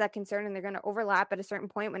might have that concern, and they're going to overlap at a certain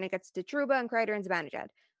point when it gets to Trouba and Kreider and Zibanejad.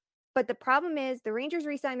 But the problem is the Rangers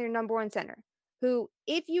re-signed their number one center, who,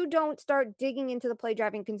 if you don't start digging into the play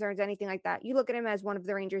driving concerns, anything like that, you look at him as one of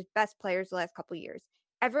the Rangers' best players the last couple of years.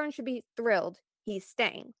 Everyone should be thrilled he's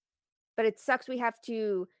staying. But it sucks we have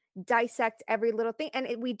to dissect every little thing, and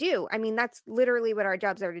we do. I mean, that's literally what our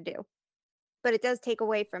jobs are to do, but it does take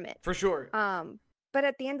away from it for sure. But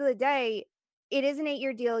at the end of the day, it is an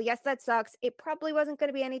 8-year deal. Yes, that sucks. It probably wasn't going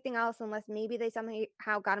to be anything else unless maybe they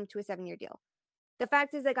somehow got him to a 7-year deal. The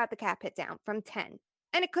fact is, they got the cap hit down from 10,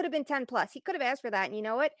 and it could have been 10 plus. He could have asked for that, and you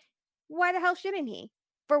know what, why the hell shouldn't he,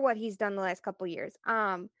 for what he's done the last couple of years?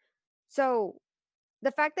 So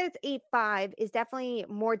the fact that it's 8-5 is definitely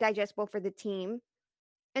more digestible for the team.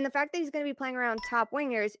 And the fact that he's going to be playing around top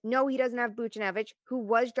wingers, no, he doesn't have Buchnevich, who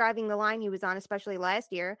was driving the line he was on, especially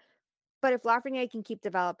last year. But if Lafreniere can keep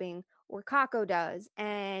developing, or Kakko does,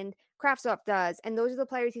 and Kravtsov does, and those are the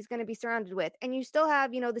players he's going to be surrounded with, and you still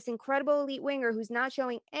have, this incredible elite winger who's not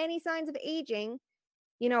showing any signs of aging,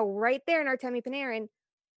 right there in Artemi Panarin,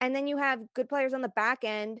 and then you have good players on the back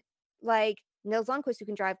end, like Nils Lundkvist, who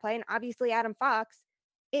can drive play, and obviously Adam Fox,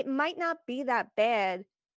 it might not be that bad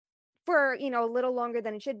for, a little longer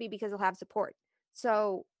than it should be, because he'll have support.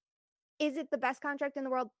 So is it the best contract in the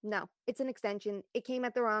world? No, it's an extension. It came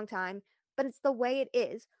at the wrong time, but it's the way it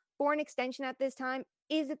is. For an extension at this time,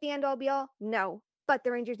 is it the end all be all? No, but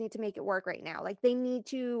the Rangers need to make it work right now. Like, they need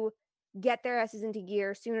to get their asses into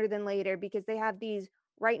gear sooner than later, because they have these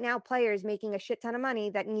right now players making a shit ton of money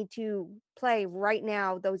that need to play right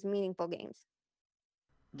now those meaningful games.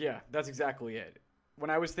 Yeah, that's exactly it. When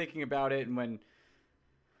I was thinking about it, and when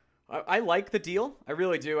I like the deal. I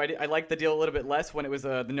really do. I like the deal a little bit less when it was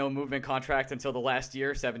the no movement contract until the last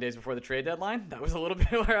year, 7 days before the trade deadline. That was a little bit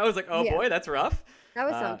where I was like, oh boy, that's rough. That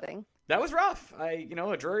was something. That was rough. A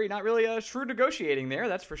Drury, not really a shrewd negotiating there,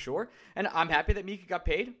 that's for sure. And I'm happy that Mika got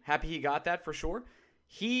paid. Happy he got that for sure.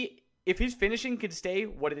 If his finishing could stay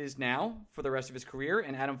what it is now for the rest of his career,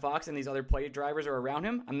 and Adam Fox and these other play drivers are around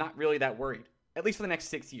him, I'm not really that worried, at least for the next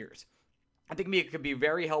 6 years. I think Mika could be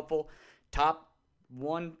very helpful. Top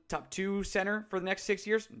 1, top 2 center for the next 6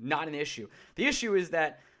 years, not an issue. The issue is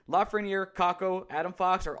that Lafreniere, Kakko, Adam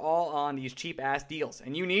Fox are all on these cheap-ass deals,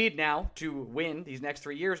 and you need now to win these next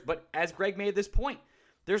 3 years. But as Greg made this point,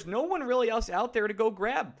 there's no one really else out there to go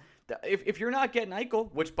grab. if you're not getting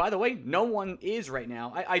Eichel, which, by the way, no one is right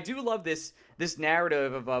now, I do love this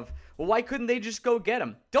narrative of, well, why couldn't they just go get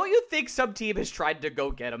him? Don't you think some team has tried to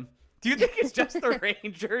go get him? Do you think it's just the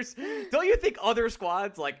Rangers? Don't you think other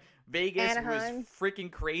squads like Vegas, Anaheim, who is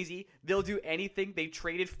freaking crazy, they'll do anything? They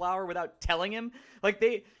traded Flower without telling him. Like,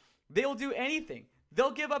 they'll do anything.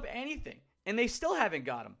 They'll give up anything, and they still haven't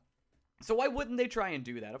got him. So why wouldn't they try and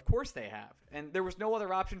do that? Of course they have. And there was no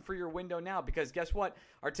other option for your window now, because guess what?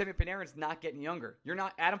 Artemi Panarin's not getting younger. You're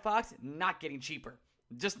not Adam Fox, not getting cheaper.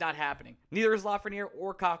 Just not happening. Neither is Lafreniere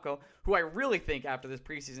or Kakko, who I really think after this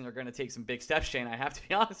preseason are going to take some big steps, Shane. I have to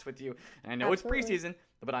be honest with you. And I know It's preseason,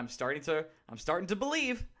 but I'm starting to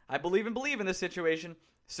believe. I believe in this situation.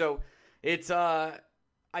 So it's I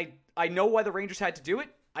know why the Rangers had to do it.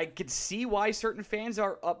 I could see why certain fans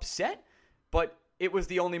are upset, but it was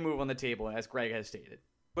the only move on the table, as Greg has stated.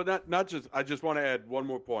 But not just. I just want to add one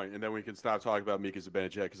more point, and then we can stop talking about Mika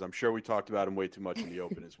Zibanejad, because I'm sure we talked about him way too much in the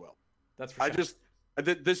open as well. That's for sure.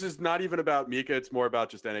 This is not even about Mika. It's more about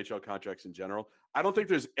just NHL contracts in general. I don't think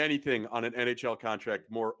there's anything on an NHL contract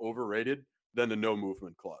more overrated than the no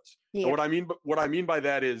movement clause. Yeah. And what I mean by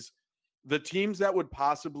that is the teams that would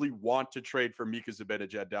possibly want to trade for Mika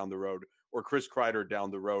Zibanejad down the road, or Chris Kreider down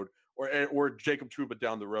the road, or Jacob Trouba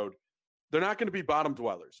down the road, they're not going to be bottom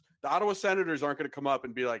dwellers. The Ottawa Senators aren't going to come up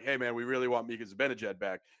and be like, hey, man, we really want Mika Zibanejad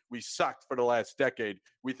back. We sucked for the last decade.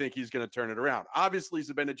 We think he's going to turn it around. Obviously,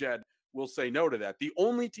 Zibanejad will say no to that. The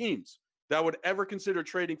only teams that would ever consider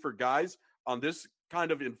trading for guys on this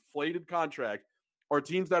kind of inflated contract are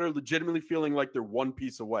teams that are legitimately feeling like they're one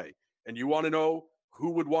piece away. And you want to know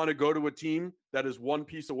who would want to go to a team that is one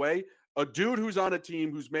piece away? A dude who's on a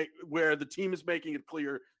team where the team is making it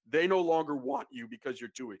clear they no longer want you because you're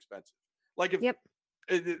too expensive. Like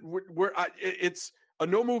it's a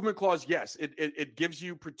no movement clause. Yes, it gives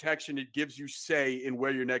you protection. It gives you say in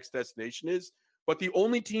where your next destination is. But the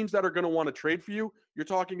only teams that are going to want to trade for you, you're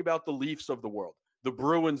talking about the Leafs of the world, the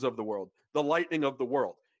Bruins of the world, the Lightning of the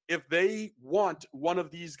world. If they want one of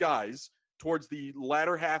these guys towards the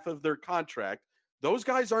latter half of their contract, those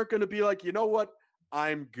guys aren't going to be like, you know what,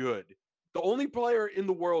 I'm good. The only player in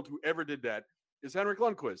the world who ever did that is Henrik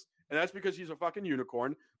Lundqvist. And that's because he's a fucking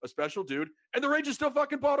unicorn, a special dude, and the Rangers still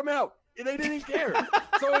fucking bought him out. And they didn't care.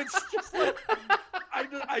 So it's just like,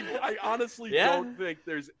 I honestly don't think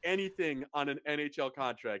there's anything on an NHL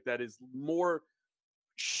contract that is more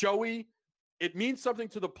showy. It means something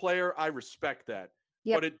to the player. I respect that.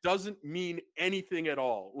 Yep. But it doesn't mean anything at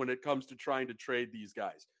all when it comes to trying to trade these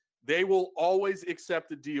guys. They will always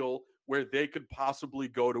accept a deal where they could possibly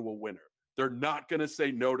go to a winner. They're not going to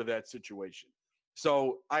say no to that situation.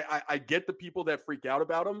 So I get the people that freak out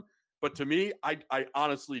about them, but to me, I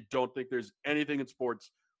honestly don't think there's anything in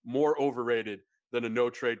sports more overrated than a no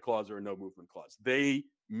trade clause or a no movement clause. They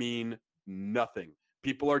mean nothing.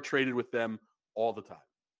 People are traded with them all the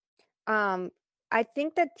time. I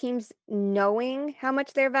think that teams, knowing how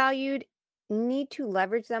much they're valued, need to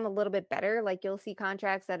leverage them a little bit better. Like, you'll see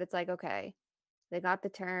contracts that it's like, okay, they got the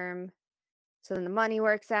term, so then the money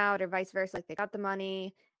works out, or vice versa. Like, they got the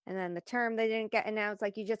money, and then the term they didn't get announced.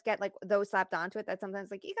 Like, you just get like those slapped onto it. That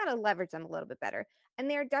sometimes, like, you got to leverage them a little bit better. And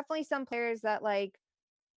there are definitely some players that, like,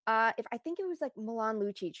 if I think it was like Milan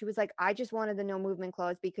Lucic, who was like, I just wanted the no movement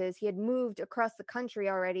clause because he had moved across the country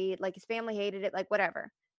already. Like, his family hated it, like,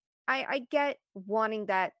 whatever. I get wanting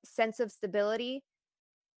that sense of stability,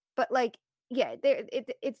 but like, yeah,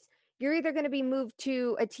 it's you're either going to be moved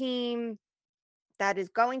to a team that is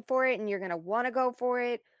going for it and you're going to want to go for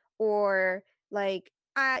it, or like,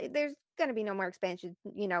 there's going to be no more expansion,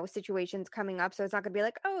 situations coming up. So it's not going to be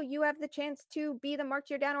like, oh, you have the chance to be the Mark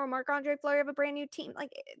Giordano or Marc-Andre Fleury of a brand new team.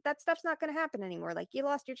 Like, that stuff's not going to happen anymore. Like, you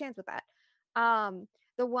lost your chance with that.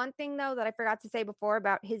 The one thing though that I forgot to say before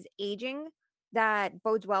about his aging that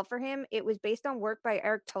bodes well for him, it was based on work by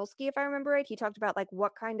Eric Tulsky, if I remember right. He talked about like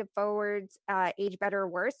what kind of forwards age better or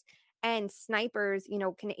worse, and snipers,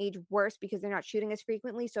 can age worse because they're not shooting as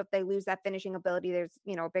frequently. So if they lose that finishing ability, there's,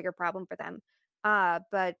 a bigger problem for them.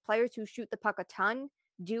 But players who shoot the puck a ton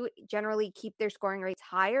do generally keep their scoring rates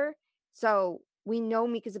higher. So we know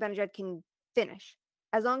Mika Zibanejad can finish.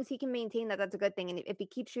 As long as he can maintain that, that's a good thing. And if he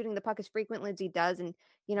keeps shooting the puck as frequently as he does, and,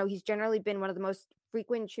 he's generally been one of the most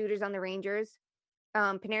frequent shooters on the Rangers.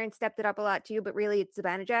 Panarin stepped it up a lot too, but really it's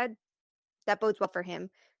Zibanejad. That bodes well for him.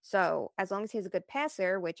 So as long as he has a good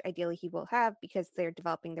passer, which ideally he will have because they're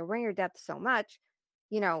developing the ringer depth so much,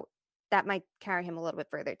 that might carry him a little bit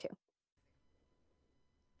further too.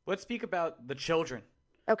 Let's speak about the children.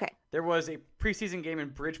 Okay. There was a preseason game in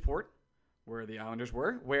Bridgeport, where the Islanders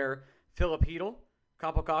were, where Philip Hedl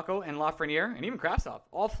Kaapo Kakko and Lafreniere, and even Kravtsov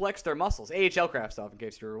all flexed their muscles. AHL Kravtsov, in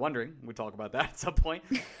case you're wondering. We talk about that at some point.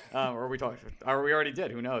 Or we already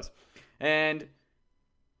did. Who knows? And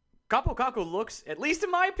Kaapo Kakko looks, at least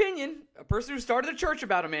in my opinion, a person who started a church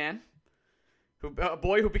about a man, a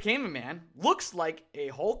boy who became a man, looks like a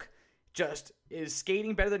Hulk, just is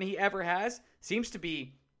skating better than he ever has, seems to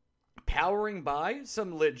be powering by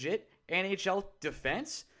some legit NHL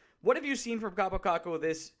defense. What have you seen from Kaapo Kakko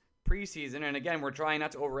this preseason? And again, we're trying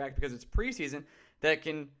not to overact because it's preseason, that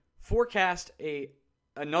can forecast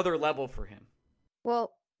another level for him.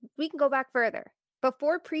 Well, we can go back further.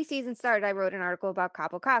 Before preseason started, I wrote an article about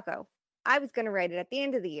Kaapo Kakko. I was going to write it at the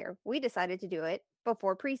end of the year. We decided to do it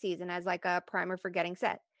before preseason as like a primer for getting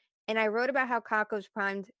set. And I wrote about how Kakko's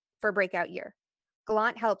primed for a breakout year.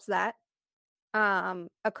 Gallant helps that.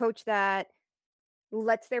 A coach that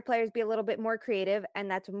lets their players be a little bit more creative and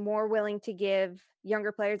that's more willing to give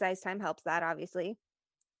younger players ice time helps that, obviously.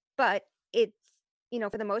 But it's,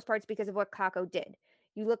 for the most part, it's because of what Kakko did.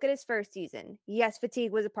 You look at his first season. Yes,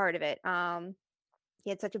 fatigue was a part of it. He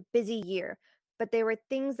had such a busy year, but there were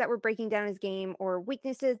things that were breaking down his game or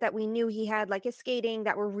weaknesses that we knew he had, like his skating,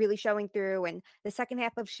 that were really showing through. And the second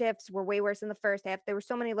half of shifts were way worse than the first half. There were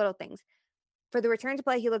so many little things. For the return to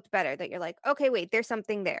play, he looked better, that you're like, okay, wait, there's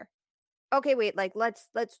something there. Okay, wait, like let's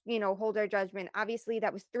hold our judgment. Obviously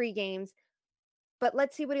that was 3 games, but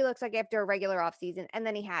let's see what he looks like after a regular offseason. And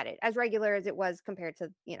then he had it as regular as it was compared to,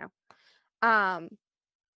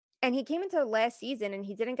 and he came into last season and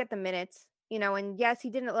he didn't get the minutes, and yes, he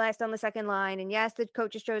didn't last on the second line. And yes, the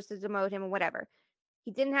coaches chose to demote him and whatever.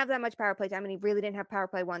 He didn't have that much power play time and he really didn't have power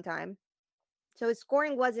play one time. So his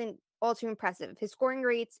scoring wasn't all too impressive. His scoring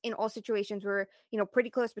rates in all situations were, pretty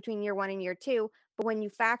close between year 1 and year 2. But when you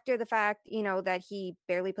factor the fact, that he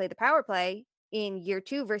barely played the power play in year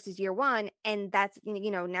 2 versus year 1, and that's,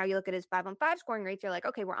 now you look at his 5-on-5 scoring rates, you're like,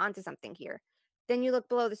 okay, we're onto something here. Then you look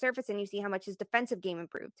below the surface and you see how much his defensive game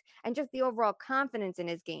improved and just the overall confidence in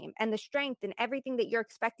his game and the strength and everything that you're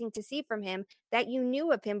expecting to see from him that you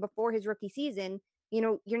knew of him before his rookie season.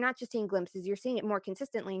 You're not just seeing glimpses, you're seeing it more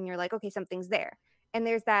consistently and you're like, okay, something's there. And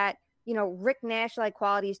there's that, Rick Nash-like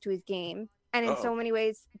qualities to his game. And in so many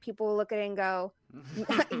ways, people will look at it and go,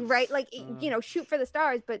 right? Like, shoot for the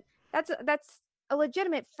stars. But that's a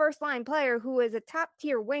legitimate first-line player who is a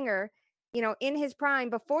top-tier winger, in his prime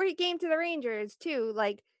before he came to the Rangers, too.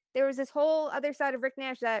 Like, there was this whole other side of Rick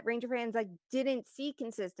Nash that Ranger fans, didn't see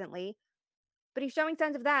consistently. But he's showing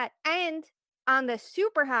signs of that. And on the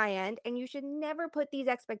super high end, and you should never put these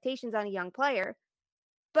expectations on a young player,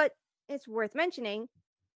 but it's worth mentioning,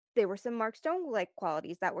 there were some Mark Stone-like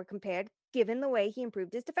qualities that were compared, given the way he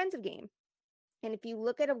improved his defensive game. And if you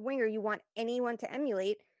look at a winger you want anyone to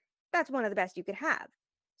emulate, that's one of the best you could have.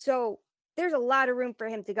 So there's a lot of room for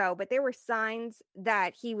him to go, but there were signs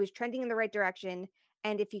that he was trending in the right direction.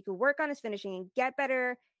 And if he could work on his finishing and get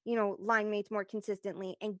better, line mates more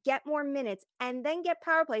consistently and get more minutes and then get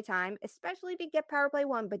power play time, especially if you get power play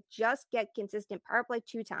 1, but just get consistent power play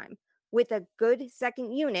 2 time with a good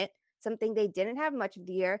second unit, something they didn't have much of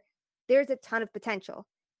the year, there's a ton of potential.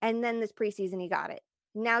 And then this preseason, he got it.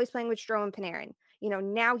 Now he's playing with Stroh and Panarin.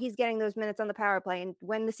 Now he's getting those minutes on the power play. And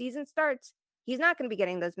when the season starts, he's not going to be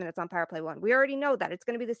getting those minutes on power play 1. We already know that. It's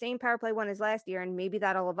going to be the same power play 1 as last year, and maybe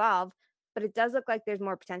that'll evolve. But it does look like there's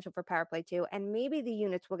more potential for power play 2. And maybe the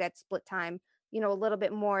units will get split time, a little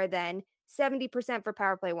bit more than 70% for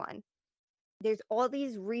power play 1. There's all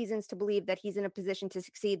these reasons to believe that he's in a position to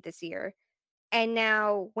succeed this year. And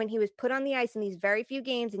now when he was put on the ice in these very few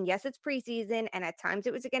games, and yes, it's preseason, and at times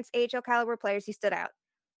it was against AHL caliber players, he stood out.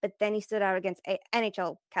 But then he stood out against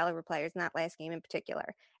NHL caliber players in that last game in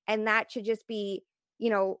particular. And that should just be,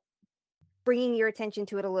 bringing your attention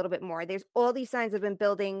to it a little bit more. There's all these signs that have been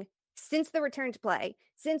building since the return to play,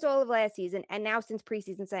 since all of last season, and now since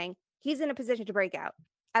preseason, saying he's in a position to break out.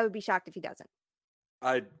 I would be shocked if he doesn't.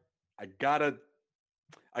 I gotta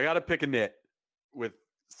pick a nit with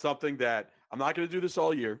something that I'm not going to do this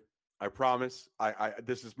all year. I promise.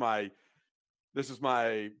 This is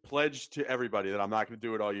my pledge to everybody that I'm not going to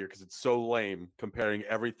do it all year because it's so lame comparing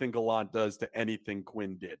everything Gallant does to anything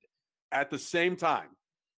Quinn did. At the same time,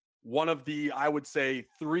 one of the, I would say,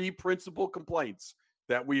 3 principal complaints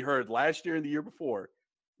that we heard last year and the year before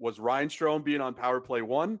was Ryan Strome being on power play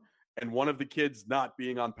 1 and one of the kids not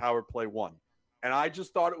being on power play 1. And I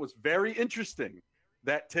just thought it was very interesting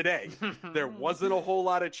that today there wasn't a whole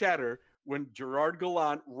lot of chatter when Gerard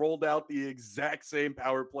Gallant rolled out the exact same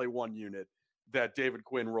power play 1 unit that David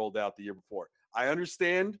Quinn rolled out the year before. I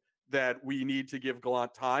understand that we need to give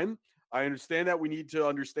Gallant time. I understand that we need to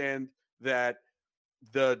understand that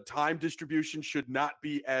the time distribution should not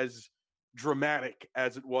be as dramatic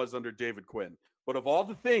as it was under David Quinn. But of all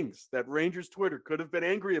the things that Rangers Twitter could have been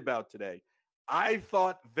angry about today, I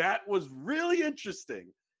thought that was really interesting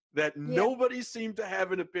that nobody seemed to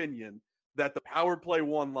have an opinion that the power play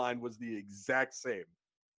one line was the exact same.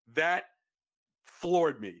 That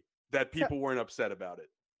floored me that people weren't upset about it.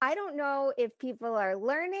 I don't know if people are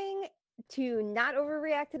learning to not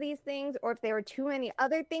overreact to these things, or if there were too many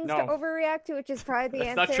other things to overreact to, which is probably the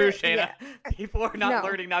answer. That's not true, Shayna. Yeah. People are not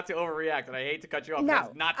learning not to overreact, and I hate to cut you off. No,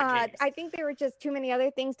 that's not the case. I think there were just too many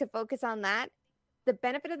other things to focus on that. The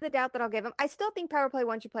benefit of the doubt that I'll give them, I still think Power Play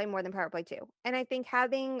 1 should play more than Power Play 2. And I think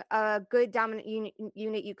having a good dominant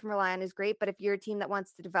unit you can rely on is great. But if you're a team that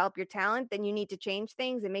wants to develop your talent, then you need to change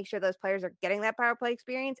things and make sure those players are getting that Power Play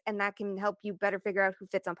experience. And that can help you better figure out who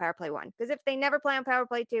fits on Power Play 1. Because if they never play on Power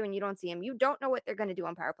Play 2 and you don't see them, you don't know what they're going to do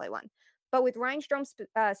on Power Play 1. But with Ryan Strome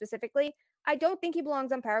specifically, I don't think he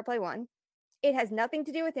belongs on Power Play 1. It has nothing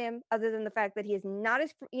to do with him other than the fact that he is not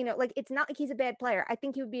as, it's not like he's a bad player. I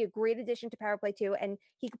think he would be a great addition to Power Play 2, and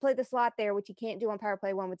he could play the slot there, which he can't do on Power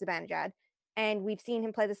Play 1 with Zibanejad. And we've seen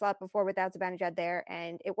him play the slot before without Zibanejad there,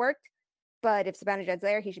 and it worked. But if Zibanejad's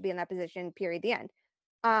there, he should be in that position, period, the end.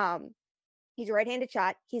 He's a right-handed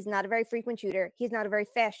shot. He's not a very frequent shooter. He's not a very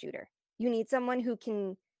fast shooter. You need someone who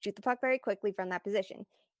can shoot the puck very quickly from that position.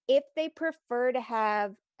 If they prefer to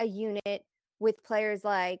have a unit with players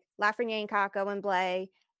like Lafreniere and Kakko and Blais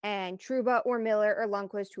and Trouba or Miller or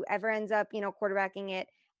Lundqvist, whoever ends up, quarterbacking it,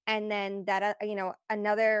 and then that,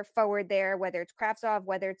 another forward there, whether it's Kravtsov,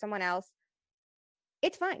 whether it's someone else,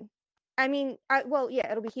 it's fine. I mean,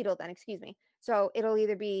 it'll be Chytil then, excuse me. So it'll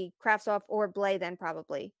either be Kravtsov or Blais then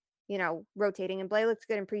probably, rotating. And Blais looks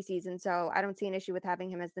good in preseason, so I don't see an issue with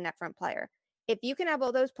having him as the net front player. If you can have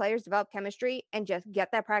all those players develop chemistry and just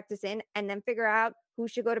get that practice in and then figure out who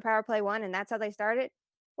should go to Power Play 1 and that's how they started,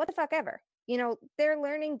 what the fuck ever. They're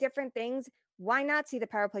learning different things. Why not see the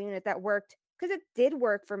Power Play unit that worked? Because it did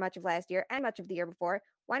work for much of last year and much of the year before.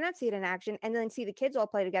 Why not see it in action and then see the kids all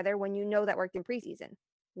play together when you know that worked in preseason?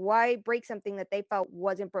 Why break something that they felt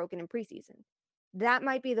wasn't broken in preseason? That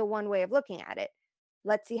might be the one way of looking at it.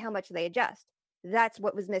 Let's see how much they adjust. That's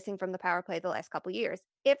what was missing from the power play the last couple of years.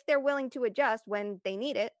 If they're willing to adjust when they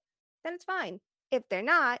need it, then it's fine. If they're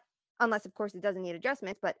not, unless of course it doesn't need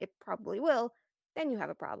adjustments, but it probably will, then you have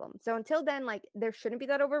a problem. So until then, there shouldn't be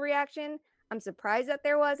that overreaction. I'm surprised that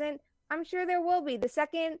there wasn't. I'm sure there will be. The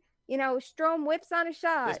second, Strome whiffs on a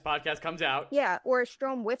shot. This podcast comes out. Yeah, or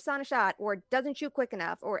Strome whiffs on a shot or doesn't shoot quick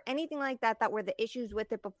enough or anything like that were the issues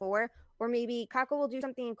with it before. Or maybe Kakko will do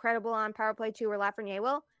something incredible on Power Play 2 or Lafreniere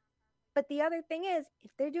will. But the other thing is,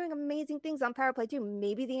 if they're doing amazing things on Power Play 2,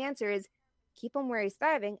 maybe the answer is keep him where he's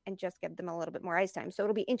thriving and just give them a little bit more ice time. So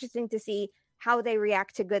it'll be interesting to see how they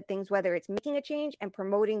react to good things, whether it's making a change and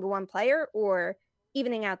promoting the one player or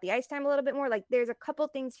evening out the ice time a little bit more. There's a couple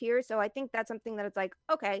things here. So I think that's something that it's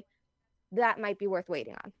okay, that might be worth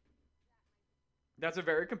waiting on. That's a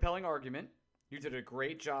very compelling argument. You did a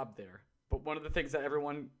great job there. But one of the things that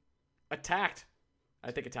everyone attacked,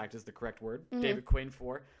 I think attacked is the correct word, David Quinn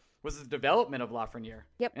for, was the development of Lafreniere.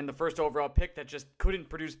 Yep. And the first overall pick that just couldn't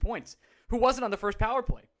produce points, who wasn't on the first power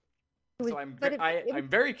play. So I'm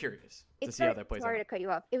very curious to see how that plays out. Sorry to cut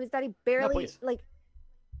you off. It was that he barely,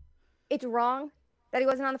 it's wrong that he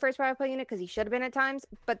wasn't on the first power play unit because he should have been at times.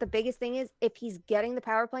 But the biggest thing is if he's getting the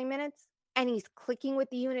power play minutes and he's clicking with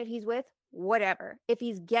the unit he's with, whatever. If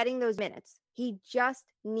he's getting those minutes, he just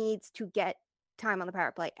needs to get time on the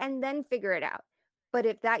power play and then figure it out. But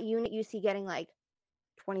if that unit you see getting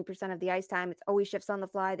 20% of the ice time, it's always shifts on the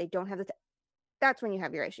fly, they don't have that's when you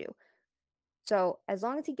have your issue. So as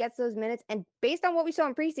long as he gets those minutes, and based on what we saw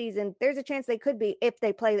in preseason, there's a chance they could be, if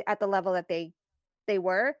they play at the level that they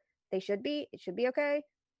should be, it should be okay.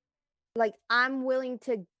 I'm willing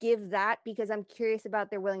to give that because I'm curious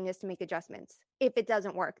about their willingness to make adjustments. If it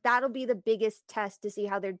doesn't work, that'll be the biggest test to see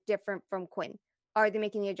how they're different from Quinn. Are they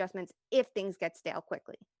making the adjustments if things get stale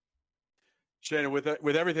quickly? Shannon, with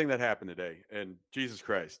everything that happened today, and Jesus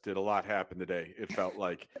Christ, did a lot happen today, it felt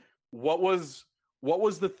like. What was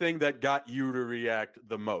the thing that got you to react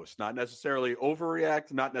the most? Not necessarily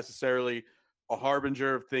overreact, not necessarily a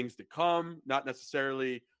harbinger of things to come, not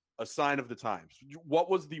necessarily a sign of the times. What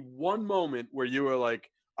was the one moment where you were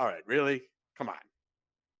like, all right, really? Come on.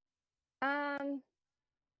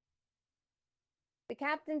 The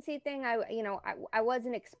captaincy thing, I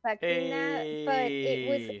wasn't expecting that, but it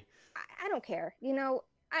was, I don't care.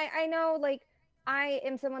 I know I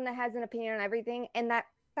am someone that has an opinion on everything, and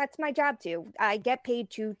that's my job too. I get paid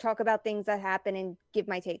to talk about things that happen and give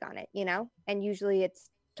my take on it, and usually it's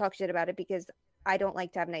talk shit about it because I don't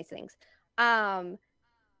like to have nice things.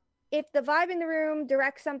 if the vibe in the room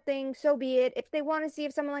directs something, so be it. If they want to see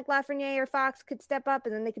if someone like Lafreniere or Fox could step up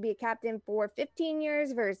and then they could be a captain for 15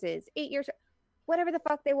 years versus 8 years, whatever the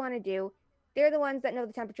fuck they want to do, they're the ones that know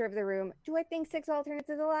the temperature of the room. Do I think 6 alternates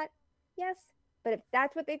is a lot? Yes. But if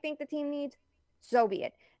that's what they think the team needs, so be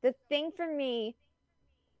it. The thing for me,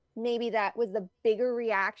 maybe that was the bigger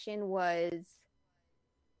reaction, was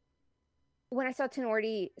when I saw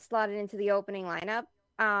Tinordi slotted into the opening lineup.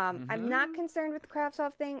 I'm not concerned with the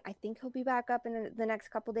Kravtsov thing. I think he'll be back up in the next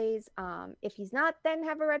couple days. If he's not, then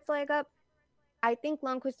have a red flag up. I think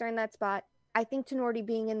Lundqvist earned that spot. I think Tinordi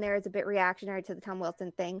being in there is a bit reactionary to the Tom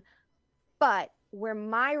Wilson thing. But where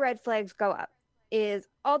my red flags go up is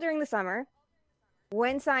all during the summer,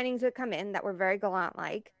 when signings would come in that were very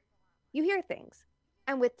Gallant-like, you hear things.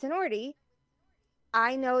 And with Tinordi,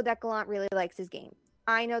 I know that Gallant really likes his game.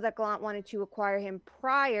 I know that Gallant wanted to acquire him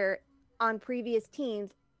prior on previous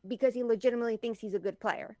teams because he legitimately thinks he's a good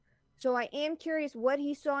player. So I am curious what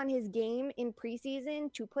he saw in his game in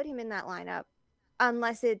preseason to put him in that lineup,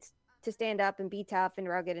 unless it's to stand up and be tough and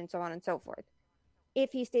rugged and so on and so forth.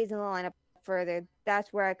 If he stays in the lineup further,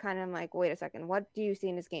 that's where I kind of am like, wait a second, what do you see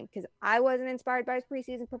in this game? Because I wasn't inspired by his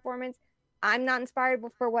preseason performance. I'm not inspired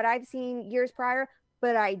for what I've seen years prior,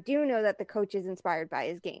 but I do know that the coach is inspired by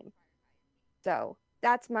his game. So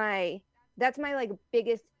that's my like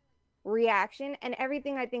biggest reaction, and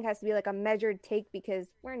everything I think has to be like a measured take because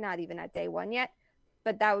we're not even at day one yet,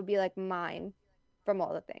 but that would be like mine from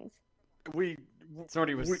all the things.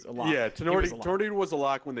 Tinordi was a lock. Yeah, Tinordi was a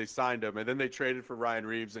lock when they signed him, and then they traded for Ryan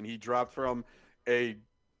Reeves, and he dropped from a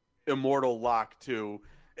immortal lock to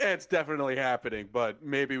it's definitely happening, but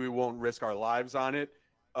maybe we won't risk our lives on it.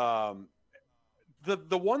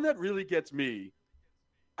 The one that really gets me,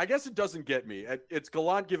 I guess it doesn't get me. It's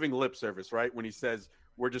Gallant giving lip service, right? When he says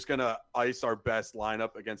we're just going to ice our best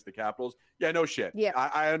lineup against the Capitals. Yeah, no shit. Yeah.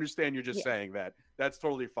 I understand you're just saying that. That's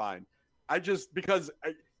totally fine. Because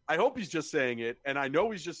I hope he's just saying it, and I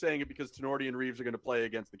know he's just saying it because Tinordi and Reeves are going to play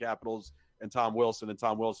against the Capitals and Tom Wilson, and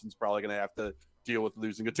Tom Wilson's probably going to have to deal with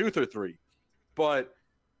losing a tooth or three. But,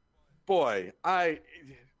 boy, I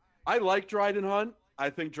like Dryden Hunt. I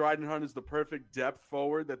think Dryden Hunt is the perfect depth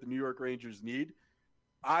forward that the New York Rangers need.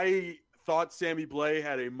 I thought Sammy Blais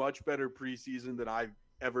had a much better preseason than I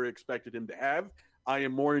ever expected him to have. I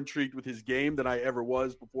am more intrigued with his game than I ever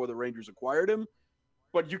was before the Rangers acquired him.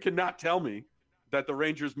 But you cannot tell me that the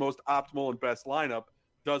Rangers' most optimal and best lineup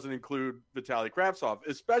doesn't include Vitaly Kravtsov,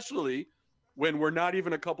 especially when we're not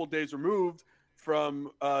even a couple days removed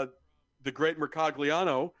from the great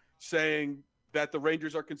Mercogliano saying that the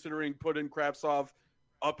Rangers are considering putting Kravtsov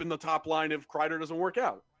up in the top line if Kreider doesn't work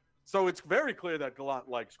out. So it's very clear that Gallant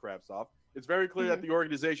likes Kravtsov. It's very clear that the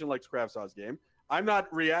organization likes Kravtsov's game. I'm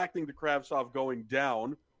not reacting to Kravtsov going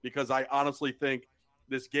down because I honestly think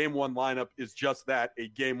this game one lineup is just that, a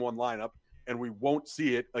game one lineup, and we won't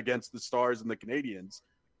see it against the Stars and the Canadiens.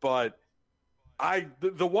 But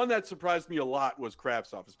the one that surprised me a lot was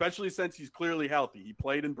Kravtsov, especially since he's clearly healthy. He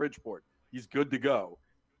played in Bridgeport. He's good to go.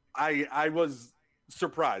 I was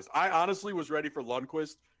surprised. I honestly was ready for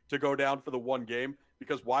Lundqvist to go down for the one game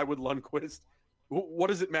because why would Lundqvist? What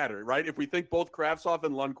does it matter, right? If we think both Kravtsov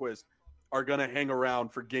and Lundqvist are going to hang around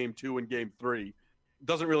for game 2 and game 3, it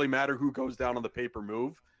doesn't really matter who goes down on the paper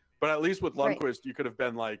move. But at least with Lundqvist, right, you could have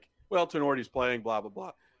been like, well, Tinordi's playing, blah, blah,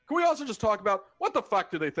 blah. Can we also just talk about what the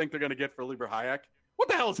fuck do they think they're going to get for Lieber Hayek? What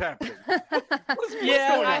the hell is happening? What's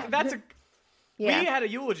going on? We had a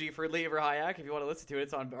eulogy for Lieber Hayek. If you want to listen to it,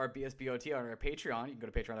 it's on our BSBOT on our Patreon. You can go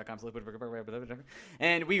to patreon.com/,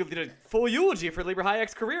 and we did a full eulogy for Lieber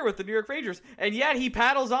Hayek's career with the New York Rangers, and yet he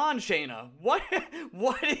paddles on, Shayna. What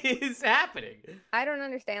is happening? I don't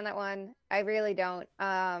understand that one. I really don't.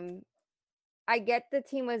 I get the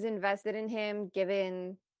team was invested in him,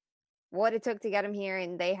 given what it took to get him here,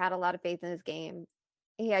 and they had a lot of faith in his game.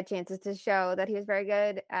 He had chances to show that he was very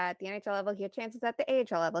good at the NHL level. He had chances at the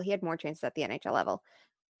AHL level. He had more chances at the NHL level.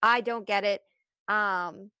 I don't get it.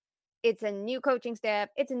 It's a new coaching staff.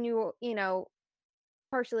 It's a new,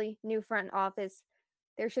 partially new front office.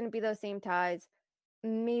 There shouldn't be those same ties.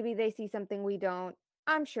 Maybe they see something we don't.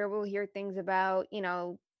 I'm sure we'll hear things about,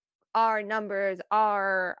 our numbers,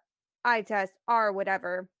 our eye test, our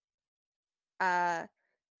whatever. I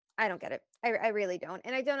don't get it. I really don't.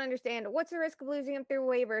 And I don't understand what's the risk of losing him through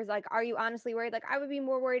waivers. Like, are you honestly worried? Like, I would be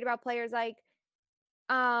more worried about players like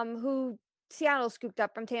who Seattle scooped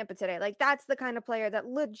up from Tampa today. Like, that's the kind of player that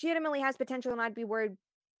legitimately has potential, and I'd be worried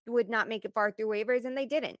would not make it far through waivers, and they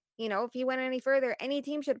didn't. If he went any further, any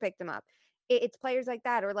team should have picked him up. It's players like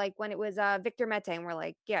that, or like when it was Victor Mete, and we're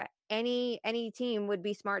like, yeah, any team would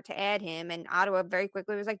be smart to add him, and Ottawa very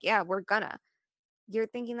quickly was like, yeah, we're gonna. you're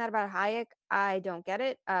thinking that about Hayek. I don't get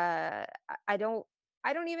it. I don't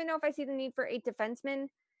even know if I see the need for 8 defensemen,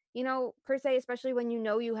 per se, especially when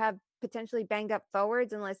you have potentially banged up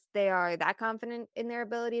forwards, unless they are that confident in their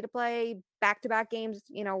ability to play back-to-back games,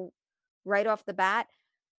 right off the bat.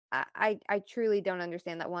 I truly don't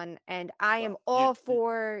understand that one. And I am all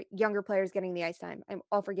for younger players getting the ice time. I'm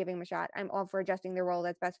all for giving them a shot. I'm all for adjusting their role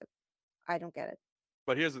that's best. I don't get it.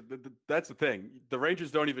 But that's the thing. The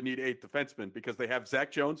Rangers don't even need 8 defensemen because they have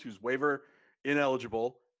Zach Jones, who's waiver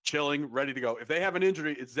ineligible, chilling, ready to go. If they have an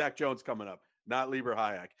injury, it's Zach Jones coming up, not Lieber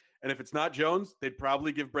Hayek. And if it's not Jones, they'd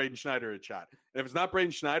probably give Braden Schneider a shot. And if it's not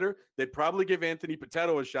Braden Schneider, they'd probably give Anthony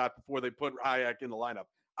Potato a shot before they put Hayek in the lineup.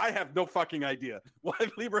 I have no fucking idea why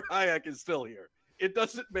Lieber Hayek is still here. It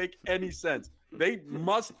doesn't make any sense. They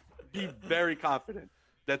must be very confident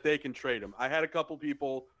that they can trade him. I had a couple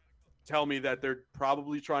people tell me that they're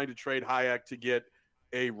probably trying to trade Hayek to get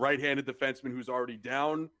a right-handed defenseman who's already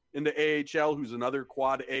down in the AHL, who's another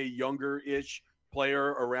quad A younger-ish player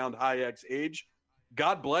around Hayek's age.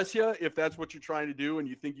 God bless you if that's what you're trying to do and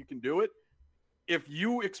you think you can do it. If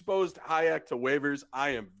you exposed Hayek to waivers,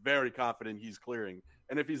 I am very confident he's clearing.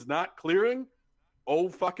 And if he's not clearing, oh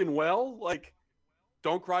fucking well, like,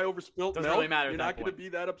 don't cry over spilt milk. Really matter. You're not going to be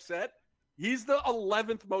that upset. He's the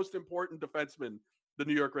 11th most important defenseman the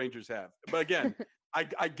New York Rangers have. But again, I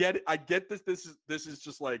get it. I get this. This is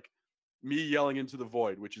just like me yelling into the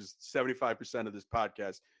void, which is 75% of this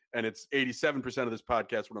podcast. And it's 87% of this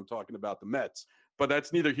podcast when I'm talking about the Mets. But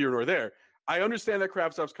that's neither here nor there. I understand that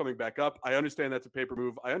Kravtsov's coming back up. I understand that's a paper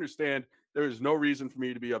move. I understand there is no reason for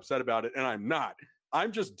me to be upset about it. And I'm not.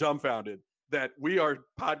 I'm just dumbfounded that we are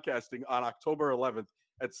podcasting on October 11th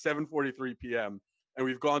at 7:43 p.m. And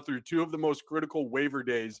we've gone through 2 of the most critical waiver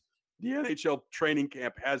days the NHL training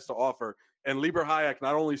camp has to offer. And Lieber Hayek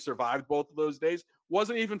not only survived both of those days,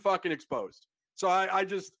 wasn't even fucking exposed. So I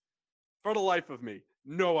just, for the life of me,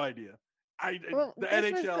 no idea. The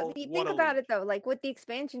NHL. Think about it though, like with the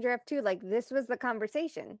expansion draft too, like this was the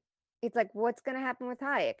conversation. It's like, what's going to happen with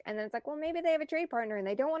Hayek? And then it's like, well, maybe they have a trade partner and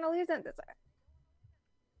they don't want to lose it.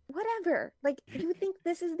 Whatever. Like, you think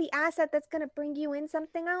this is the asset that's going to bring you in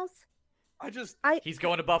something else? He's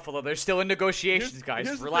going to Buffalo. They're still in negotiations,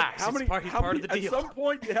 guys. Relax. He's part of the deal. At some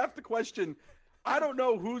point, you have to question. I don't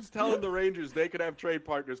know who's telling the Rangers they could have trade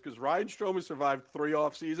partners because Ryan Strome has survived 3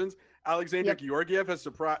 off seasons. Alexander Georgiev has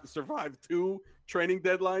survived 2 trade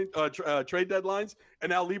deadlines, and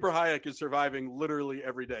now Lieber Hayek is surviving literally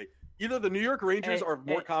every day. Either the New York Rangers are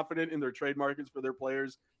more confident in their trade markets for their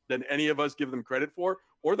players than any of us give them credit for,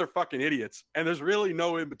 or they're fucking idiots, and there's really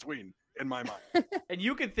no in between. In my mind. And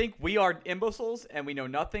you can think we are imbeciles and we know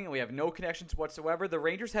nothing and we have no connections whatsoever. The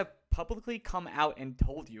Rangers have publicly come out and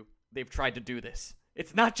told you they've tried to do this.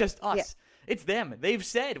 It's not just us. Yeah. It's them. They've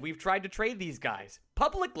said we've tried to trade these guys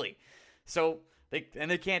publicly. So they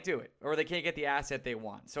can't do it, or they can't get the asset they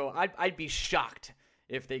want. So I'd be shocked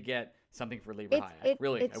if they get something for Lieber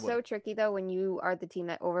Hayek. It's so tricky though when you are the team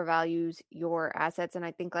that overvalues your assets, and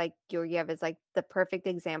I think like Georgiev is like the perfect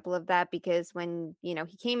example of that, because when he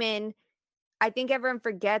came in, I think everyone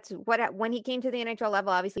forgets when he came to the NHL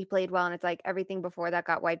level. Obviously, he played well, and it's like everything before that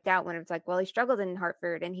got wiped out. When it's like, well, he struggled in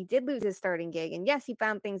Hartford, and he did lose his starting gig, and yes, he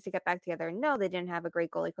found things to get back together. No, they didn't have a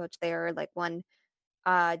great goalie coach there, like one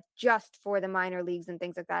just for the minor leagues and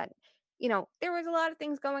things like that. There was a lot of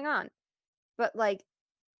things going on, but like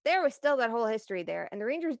there was still that whole history there, and the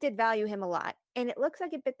Rangers did value him a lot, and it looks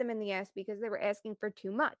like it bit them in the ass because they were asking for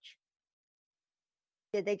too much.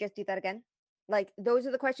 Did they just do that again? Like, those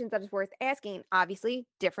are the questions that is worth asking. Obviously,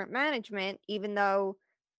 different management, even though,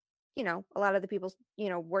 a lot of the people,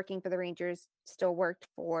 working for the Rangers still worked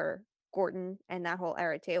for Gorton and that whole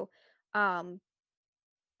era too.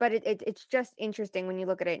 But it's just interesting when you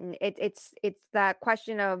look at it, and it's that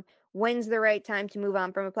question of when's the right time to move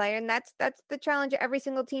on from a player, and that's the challenge every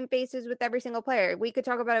single team faces with every single player. We could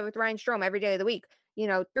talk about it with Ryan Strome every day of the week.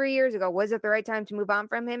 3 years ago, was it the right time to move on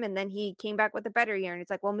from him? And then he came back with a better year, and it's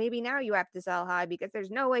like, well, maybe now you have to sell high because there's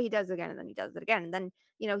no way he does it again, and then he does it again, and then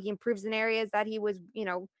he improves in areas that he was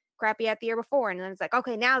crappy at the year before, and then it's like,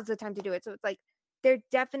 okay, now's the time to do it. So it's like, there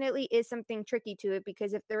definitely is something tricky to it,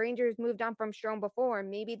 because if the Rangers moved on from Strome before,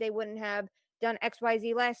 maybe they wouldn't have done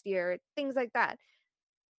XYZ last year, things like that.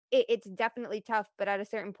 It's definitely tough, but at a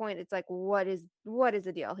certain point, it's like, what is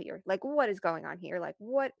the deal here? Like, what is going on here? Like,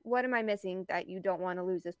 what am I missing that you don't want to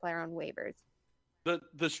lose this player on waivers? The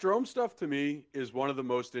Strome stuff to me is one of the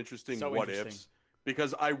most interesting ifs,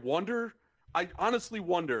 because I honestly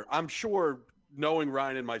wonder, I'm sure, knowing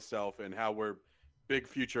Ryan and myself and how we're big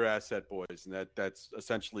future asset boys, and that's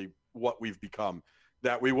essentially what we've become,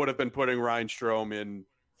 that we would have been putting Ryan Strome in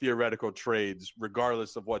theoretical trades,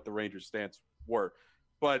 regardless of what the Rangers' stance were.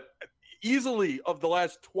 But easily of the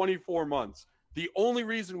last 24 months, the only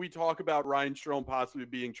reason we talk about Ryan Strome possibly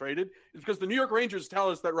being traded is because the New York Rangers tell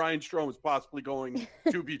us that Ryan Strome is possibly going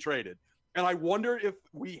to be traded. And I wonder if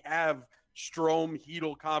we have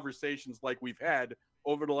Strome-Chytil conversations like we've had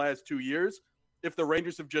over the last 2 years, if the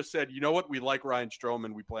Rangers have just said, you know what, we like Ryan Strome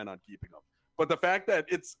and we plan on keeping him. But the fact that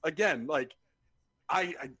it's, again, like,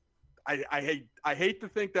 I hate to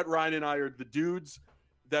think that Ryan and I are the dudes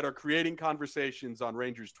that are creating conversations on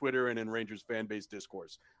Rangers Twitter and in Rangers fan base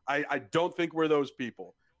discourse. I don't think we're those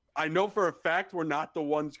people. I know for a fact we're not the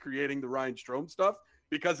ones creating the Ryan Strome stuff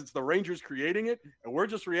because it's the Rangers creating it and we're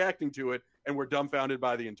just reacting to it and we're dumbfounded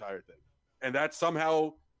by the entire thing. And that's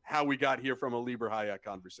somehow how we got here from a Lieber Hayek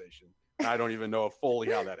conversation. I don't even know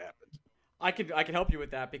fully how that happened. I can help you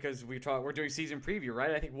with that because we're doing season preview,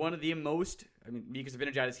 right? I think one of the Mika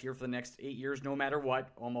Zibanejad is here for the next 8 years, no matter what,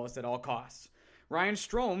 almost at all costs. Ryan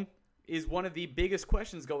Strome is one of the biggest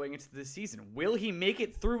questions going into this season. Will he make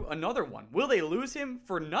it through another one? Will they lose him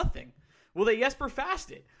for nothing? Will they Jesper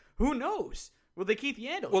Fast it? Who knows? Will they Keith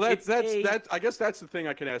Yandle? Well, that's I guess that's the thing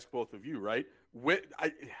I can ask both of you, right?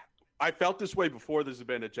 I felt this way before the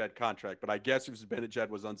Zibanejad contract, but I guess if Zibanejad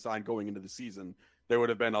was unsigned going into the season, there would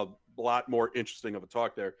have been a lot more interesting of a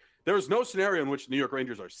talk there. There is no scenario in which the New York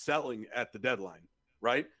Rangers are selling at the deadline,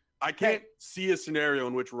 right? I can't see a scenario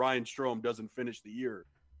in which Ryan Strome doesn't finish the year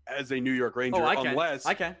as a New York Ranger unless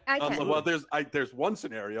I can. Well, there's one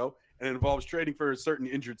scenario, and it involves trading for a certain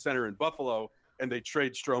injured center in Buffalo, and they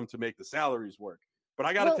trade Strome to make the salaries work. But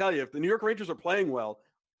I got to tell you, if the New York Rangers are playing well,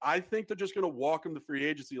 I think they're just going to walk him to free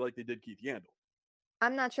agency like they did Keith Yandle.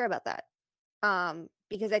 I'm not sure about that.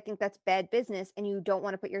 Because I think that's bad business, and you don't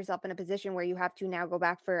want to put yourself in a position where you have to now go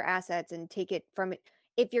back for assets and take it from it.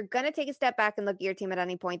 If you're going to take a step back and look at your team at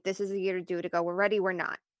any point, this is the year to do it, to go, we're ready, we're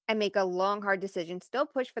not, and make a long, hard decision. Still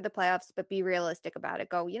push for the playoffs, but be realistic about it.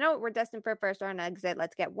 Go, you know what, we're destined for a first round exit.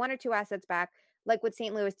 Let's get 1 or 2 assets back, like what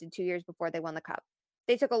St. Louis did 2 years before they won the Cup.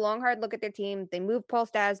 They took a long, hard look at their team. They moved Paul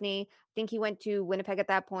Stastny. I think he went to Winnipeg at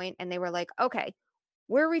that point, and they were like, okay,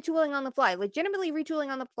 we're retooling on the fly, legitimately retooling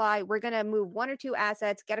on the fly. We're going to move 1 or 2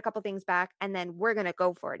 assets, get a couple things back, and then we're going to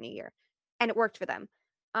go for it in a year. And it worked for them.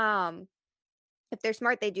 If they're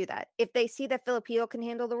smart, they do that. If they see that Filipino can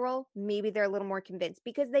handle the role, maybe they're a little more convinced,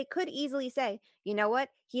 because they could easily say, you know what,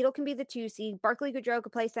 Chytil can be the 2 seed. Barclay Goodrow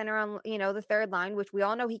could play center on, the third line, which we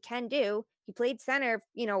all know he can do. He played center,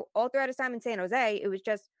 all throughout his time in San Jose. It was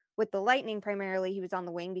just with the Lightning, primarily, he was on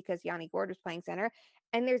the wing because Yanni Gourde was playing center.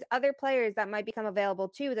 And there's other players that might become available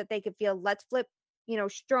too, that they could feel, let's flip,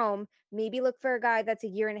 Strome, maybe look for a guy that's a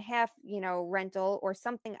 1.5 year, rental or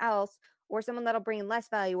something else, or someone that'll bring in less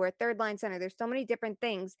value, or a third line center. There's so many different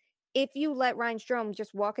things. If you let Ryan Strome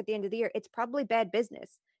just walk at the end of the year, it's probably bad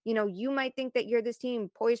business. You might think that you're this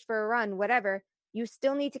team poised for a run, whatever. You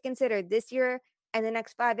still need to consider this year and the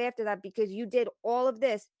next 5 after that, because you did all of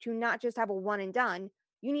this to not just have a one and done.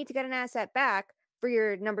 You need to get an asset back for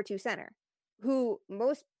your number 2 center, who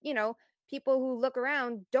most, people who look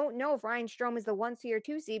around don't know if Ryan Strome is the 1C or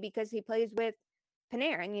 2C because he plays with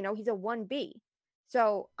Panarin. He's a 1B.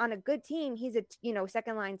 So on a good team, he's a,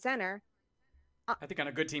 second line center. I think on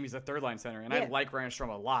a good team, he's a third line center, and I like Ryan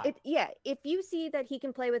Strome a lot. If you see that he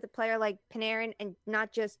can play with a player like Panarin and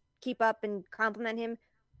not just keep up and compliment him,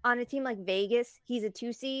 on a team like Vegas, he's a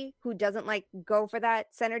 2C who doesn't go for that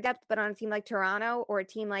center depth, but on a team like Toronto or a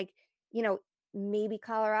team like, maybe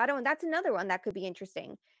Colorado, and that's another one that could be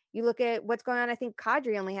interesting. You look at what's going on. I think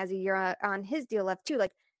Kadri only has a year on his deal left too.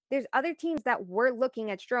 There's other teams that were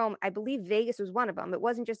looking at Strome. I believe Vegas was one of them. It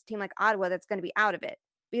wasn't just a team like Ottawa that's going to be out of it,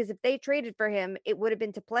 because if they traded for him, it would have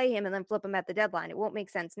been to play him and then flip him at the deadline. It won't make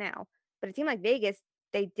sense now. But a team like Vegas,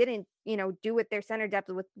 they didn't, do with their center depth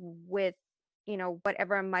with what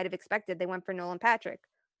everyone might have expected. They went for Nolan Patrick,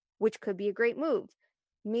 which could be a great move.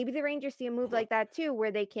 Maybe the Rangers see a move like that too,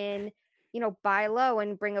 where they can, buy low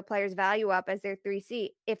and bring a player's value up as their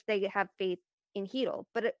 3C if they have faith in Chytil.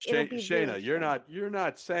 But Shayna, you're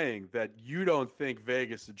not saying that you don't think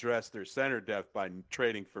Vegas addressed their center depth by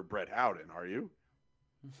trading for Brett Howden, are you?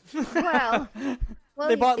 Well,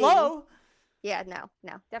 they bought low. Yeah, no,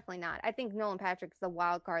 definitely not. I think Nolan Patrick's the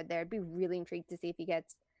wild card there. I'd be really intrigued to see if he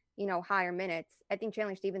gets, higher minutes. I think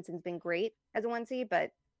Chandler Stevenson's been great as a 1C,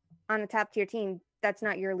 but on a top tier team, that's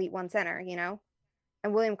not your elite 1 center,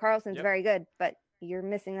 And William Karlsson's very good, but you're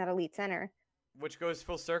missing that elite center. Which goes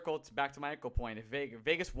full circle. It's back to my Eichel point. If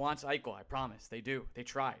Vegas wants Eichel, I promise they do. They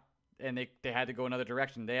tried, and they had to go another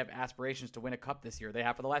direction. They have aspirations to win a cup this year. They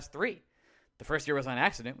have for the last 3. The first year was on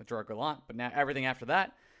accident with Gerard Gallant, but now everything after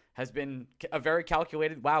that has been a very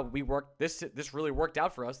calculated, wow, this really worked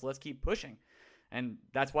out for us. Let's keep pushing. And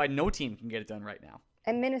that's why no team can get it done right now.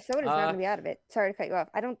 And Minnesota's not going to be out of it. Sorry to cut you off.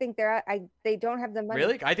 I don't think they're out. They don't have the money.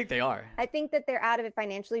 Really? I think they are. I think that they're out of it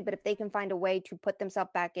financially, but if they can find a way to put themselves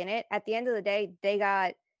back in it, at the end of the day,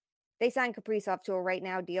 they signed Kaprizov to a right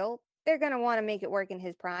now deal. They're going to want to make it work in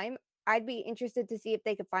his prime. I'd be interested to see if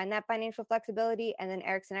they could find that financial flexibility, and then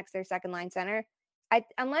Eriksson Ek's their second line center.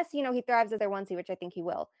 Unless, he thrives as their 1C, which I think he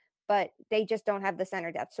will, but they just don't have the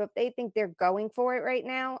center depth. So if they think they're going for it right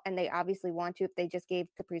now, and they obviously want to, if they just gave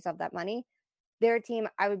Kaprizov that money, their team,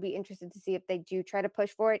 I would be interested to see if they do try to push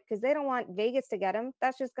for it, because they don't want Vegas to get him.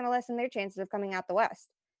 That's just going to lessen their chances of coming out the West.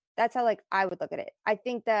 That's how I would look at it. I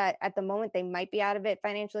think that at the moment they might be out of it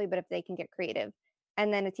financially, but if they can get creative,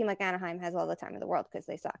 and then a team like Anaheim has all the time in the world because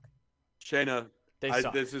they suck. Shayna,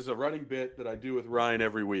 this is a running bit that I do with Ryan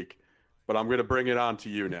every week, but I'm going to bring it on to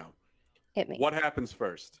you now. Hit me. What happens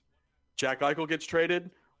first? Jack Eichel gets traded,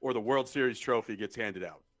 or the World Series trophy gets handed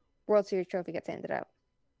out? World Series trophy gets handed out.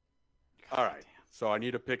 All right. So I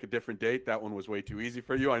need to pick a different date. That one was way too easy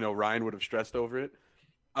for you. I know Ryan would have stressed over it.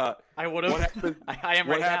 I would have. I am right now.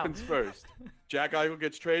 What happens first? Jack Eichel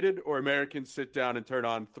gets traded, or Americans sit down and turn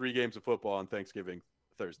on 3 games of football on Thanksgiving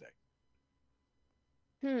Thursday?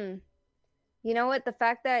 You know what? The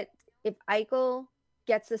fact that if Eichel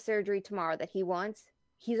gets the surgery tomorrow that he wants,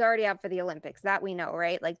 he's already out for the Olympics. That we know,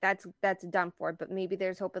 right? That's done for. But maybe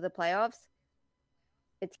there's hope of the playoffs.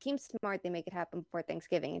 It's team smart. They make it happen before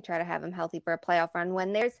Thanksgiving and try to have him healthy for a playoff run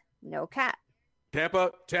when there's no cap.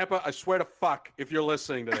 Tampa, I swear to fuck if you're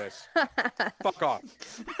listening to this. Fuck off.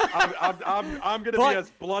 I'm going to be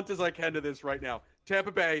as blunt as I can to this right now.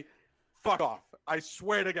 Tampa Bay, fuck off. I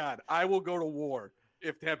swear to God, I will go to war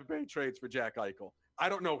if Tampa Bay trades for Jack Eichel. I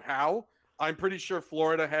don't know how. I'm pretty sure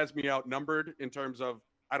Florida has me outnumbered in terms of,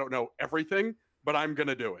 I don't know everything, but I'm going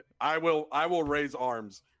to do it. I will raise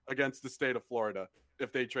arms against the state of Florida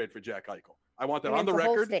if they trade for Jack Eichel. I want that on the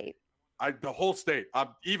record. The whole state.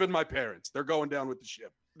 Even my parents. They're going down with the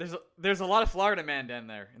ship. There's a lot of Florida man down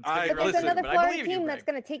there. But there's another Florida team that's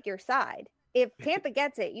going to take your side. If Tampa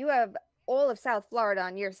gets it, you have all of South Florida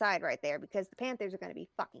on your side right there, because the Panthers are going to be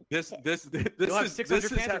fucking pissed. You'll have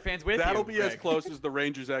 600 Panther fans with you. That'll be as close as the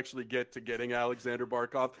Rangers actually get to getting Alexander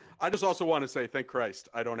Barkov. I just also want to say, thank Christ,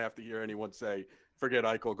 I don't have to hear anyone say, forget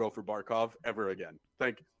Eichel, go for Barkov ever again.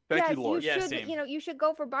 Thank you, Lord. You should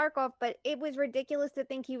go for Barkov, but it was ridiculous to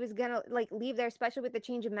think he was gonna leave there, especially with the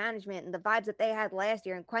change of management and the vibes that they had last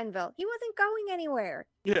year in Quenneville. He wasn't going anywhere.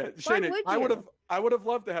 Yeah, Shane, I would have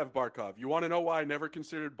loved to have Barkov. You want to know why I never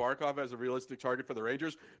considered Barkov as a realistic target for the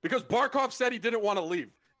Rangers? Because Barkov said he didn't want to leave.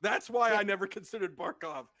 That's why I never considered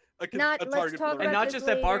Barkov a target for the Rangers. And not just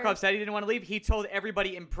that Barkov said he didn't want to leave, he told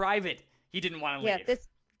everybody in private he didn't want to leave.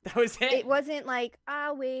 That was it. It wasn't like,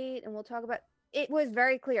 I'll wait and we'll talk about. It was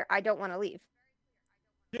very clear. I don't want to leave.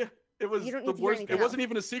 Yeah, it was the worst. It wasn't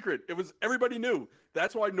even a secret. It was, everybody knew.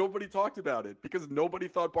 That's why nobody talked about it, because nobody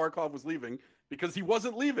thought Barkov was leaving, because he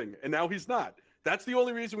wasn't leaving, and now he's not. That's the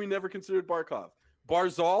only reason we never considered Barkov.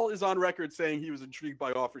 Barzal is on record saying he was intrigued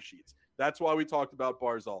by offer sheets. That's why we talked about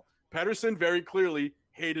Barzal. Pettersson very clearly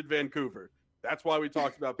hated Vancouver. That's why we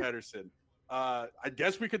talked about Pettersson. I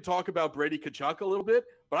guess we could talk about Brady Tkachuk a little bit,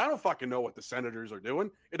 but I don't fucking know what the Senators are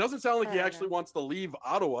doing. It doesn't sound like he actually wants to leave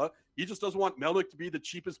Ottawa. He just doesn't want Melnyk to be the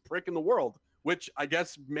cheapest prick in the world, which I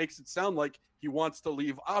guess makes it sound like he wants to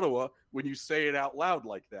leave Ottawa when you say it out loud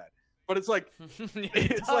like that. But it's like,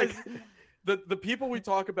 the people we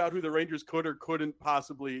talk about who the Rangers could or couldn't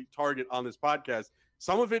possibly target on this podcast,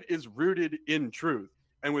 some of it is rooted in truth.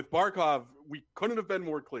 And with Barkov, we couldn't have been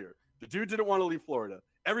more clear. The dude didn't want to leave Florida.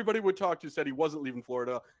 Everybody would talk to said he wasn't leaving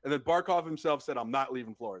Florida, and then Barkov himself said, I'm not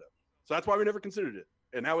leaving Florida. So that's why we never considered it,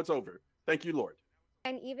 and now it's over. Thank you, Lord.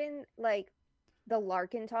 And even, the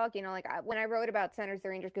Larkin talk, when I wrote about centers the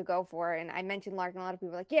Rangers could go for, and I mentioned Larkin, a lot of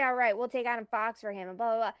people were like, yeah, right, we'll take Adam Fox for him, and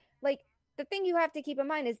blah, blah, blah. The thing you have to keep in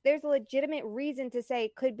mind is there's a legitimate reason to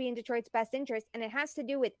say could be in Detroit's best interest, and it has to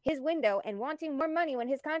do with his window and wanting more money when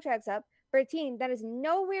his contract's up for a team that is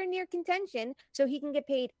nowhere near contention, so he can get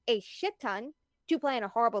paid a shit ton to play on a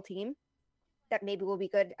horrible team that maybe will be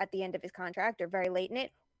good at the end of his contract or very late in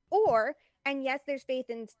it. Or, and yes, there's faith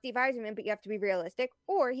in Steve Yzerman, but you have to be realistic.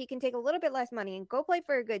 Or he can take a little bit less money and go play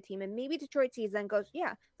for a good team. And maybe Detroit sees then goes,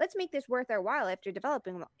 yeah, let's make this worth our while after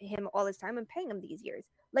developing him all this time and paying him these years.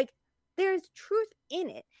 There's truth in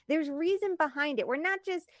it. There's reason behind it. We're not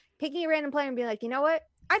just picking a random player and being like, you know what?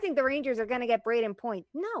 I think the Rangers are going to get Braden Point.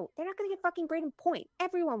 No, they're not going to get fucking Braden Point.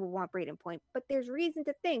 Everyone will want Braden Point. But there's reason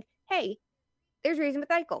to think, hey, there's reason with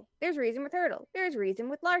Eichel. There's reason with Hurdle. There's reason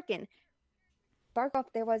with Larkin. Barkov,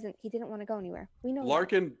 he didn't want to go anywhere. We know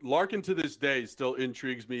Larkin to this day still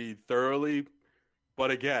intrigues me thoroughly.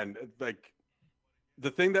 But again, like the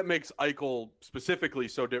thing that makes Eichel specifically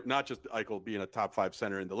so different, not just Eichel being a top 5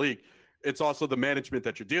 center in the league, it's also the management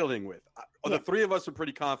that you're dealing with. The three of us are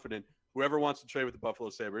pretty confident whoever wants to trade with the Buffalo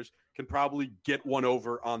Sabres can probably get one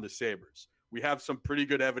over on the Sabres. We have some pretty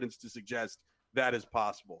good evidence to suggest that is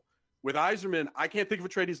possible. With Yzerman, I can't think of a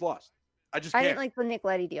trade he's lost. I didn't like the Nick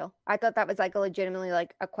Leddy deal. I thought that was like a legitimately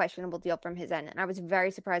like a questionable deal from his end. And I was very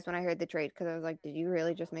surprised when I heard the trade because I was like, did you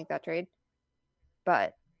really just make that trade?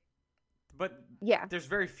 But yeah, there's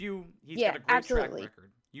very few. He's got a great track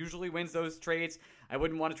record. Usually wins those trades. I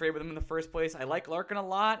wouldn't want to trade with him in the first place. I like Larkin a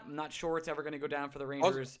lot. I'm not sure it's ever going to go down for the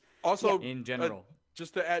Rangers also in general.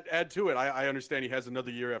 Just to add to it, I understand he has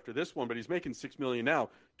another year after this one, but he's making $6 million now.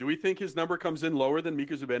 Do we think his number comes in lower than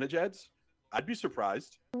Mika Zibanejad's? I'd be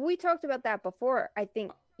surprised. We talked about that before. I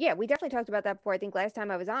think, we definitely talked about that before. I think last time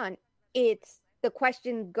I was on, the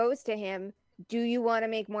question goes to him. Do you want to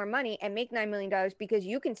make more money and make $9 million because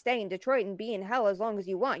you can stay in Detroit and be in hell as long as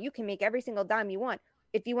you want? You can make every single dime you want.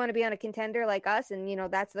 If you want to be on a contender like us, and,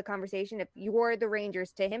 that's the conversation. If you're the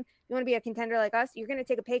Rangers to him, you want to be a contender like us, you're going to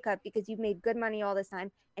take a pay cut because you've made good money all this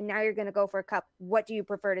time, and now you're going to go for a cup. What do you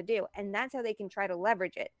prefer to do? And that's how they can try to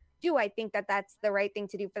leverage it. Do I think that that's the right thing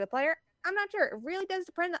to do for the player? I'm not sure. It really does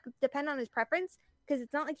depend on his preference because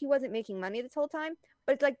it's not like he wasn't making money this whole time,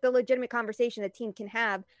 but it's like the legitimate conversation a team can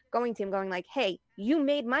have going to him going like, hey, you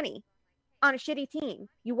made money on a shitty team.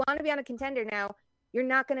 You want to be on a contender now. You're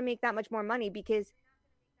not going to make that much more money because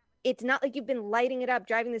it's not like you've been lighting it up,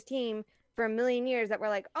 driving this team for a million years that we're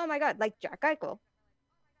like, oh my God, like Jack Eichel.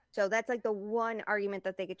 So that's like the one argument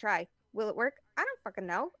that they could try. Will it work? I don't fucking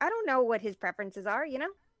know. I don't know what his preferences are,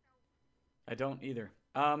 I don't either.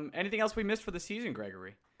 Anything else we missed for the season,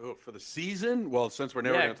 Gregory? Oh, for the season? Well, since we're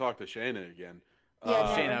never going to talk to Shayna again.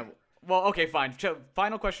 Shayna. Well, okay, fine.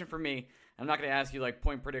 Final question for me. I'm not going to ask you like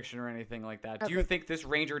point prediction or anything like that. Okay. Do you think this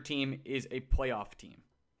Ranger team is a playoff team?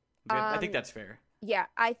 I think that's fair. Yeah,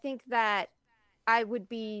 I think that I would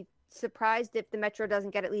be surprised if the Metro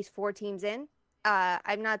doesn't get at least 4 teams in.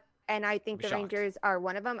 I'm not, and I think the shocked. Rangers are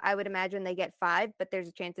one of them. I would imagine they get 5, but there's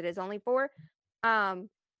a chance it is only 4.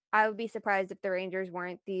 I would be surprised if the Rangers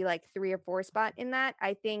weren't the like 3 or 4 spot in that.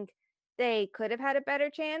 I think they could have had a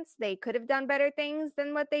better chance. They could have done better things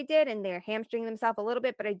than what they did, and they're hamstringing themselves a little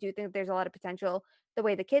bit, but I do think there's a lot of potential the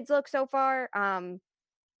way the kids look so far.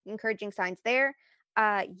 Encouraging signs there.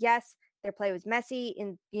 Yes, their play was messy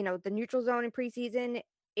in, the neutral zone in preseason.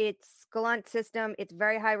 It's Gallant system. It's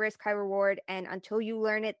very high risk, high reward. And until you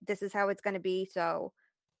learn it, this is how it's going to be. So,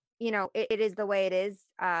 it is the way it is.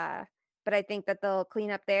 But I think that they'll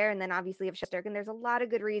clean up there. And then obviously if Shesterkin, there's a lot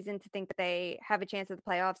of good reason to think that they have a chance at the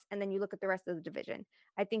playoffs. And then you look at the rest of the division.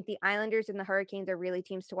 I think the Islanders and the Hurricanes are really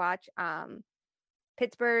teams to watch.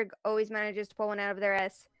 Pittsburgh always manages to pull one out of their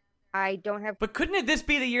ass. I don't have... But couldn't this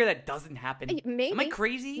be the year that doesn't happen? Maybe. Am I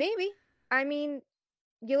crazy? Maybe. I mean,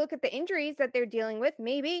 you look at the injuries that they're dealing with,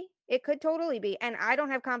 maybe. It could totally be. And I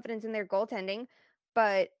don't have confidence in their goaltending,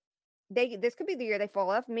 but this could be the year they fall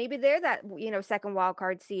off. Maybe they're that, second wild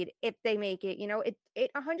card seed if they make it.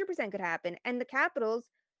 It 100% could happen. And the Capitals,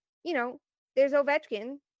 there's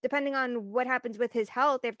Ovechkin, depending on what happens with his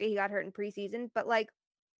health after he got hurt in preseason. But,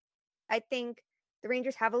 I think the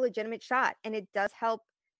Rangers have a legitimate shot, and it does help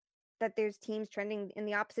that there's teams trending in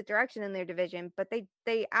the opposite direction in their division, but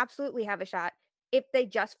they absolutely have a shot. If they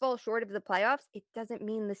just fall short of the playoffs, it doesn't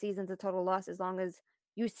mean the season's a total loss as long as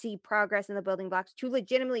you see progress in the building blocks to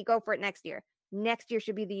legitimately go for it next year. Next year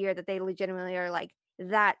should be the year that they legitimately are like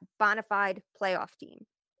that bona fide playoff team.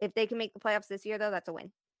 If they can make the playoffs this year, though, that's a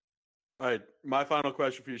win. All right. My final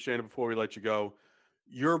question for you, Shayna, before we let you go.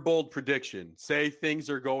 Your bold prediction. Say things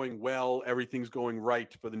are going well, everything's going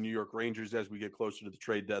right for the New York Rangers as we get closer to the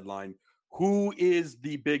trade deadline. Who is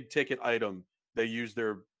the big ticket item they use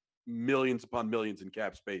their millions upon millions in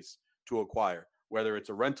cap space to acquire? Whether it's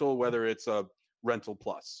a rental, whether it's a rental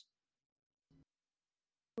plus.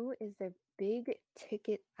 Who is the big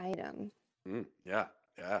ticket item? Yeah.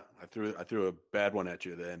 I threw a bad one at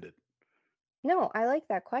you that ended. No, I like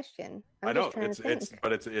that question. I know it's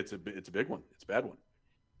a big one. It's a bad one.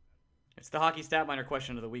 It's the hockey stat miner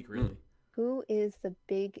question of the week, really. Who is the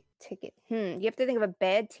big ticket? You have to think of a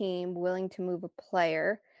bad team willing to move a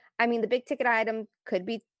player. I mean, the big ticket item could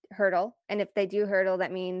be Hertl, and if they do Hertl,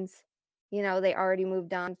 that means they already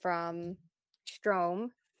moved on from Strome.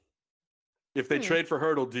 If they trade for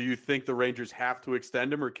Hertl, do you think the Rangers have to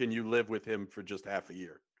extend him, or can you live with him for just half a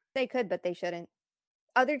year? They could, but they shouldn't.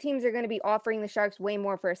 Other teams are going to be offering the Sharks way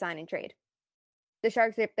more for a sign and trade. The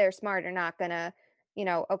Sharks, if they're smart, are not going to,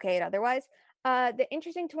 okay it otherwise. The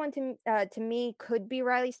interesting one to me could be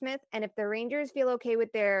Riley Smith, and if the Rangers feel okay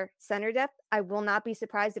with their center depth, I will not be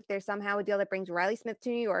surprised if there's somehow a deal that brings Riley Smith to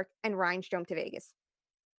New York and Ryan Strome to Vegas.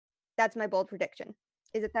 That's my bold prediction.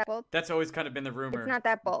 Is it that bold? That's always kind of been the rumor. It's not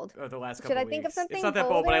that bold. The last couple Should I weeks. think of something? It's not that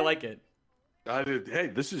bold, but I like it. Hey,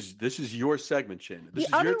 this is your segment, Shannon. This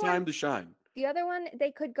is your time to shine. The other one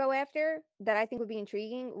they could go after that I think would be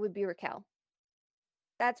intriguing would be Raquel.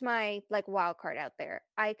 That's my wild card out there.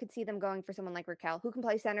 I could see them going for someone like Raquel who can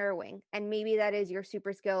play center or wing, and maybe that is your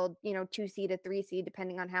super skilled, 2 seed to 3 seed,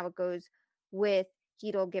 depending on how it goes with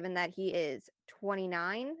Chytil, given that he is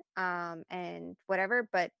 29 and whatever.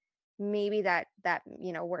 But maybe that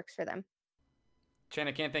works for them.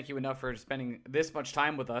 Shannon, I can't thank you enough for spending this much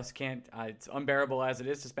time with us. It's unbearable as it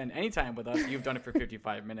is to spend any time with us. You've done it for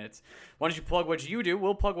 55 minutes. Why don't you plug what you do?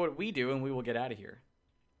 We'll plug what we do, and we will get out of here.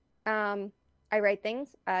 I write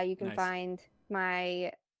things. You can find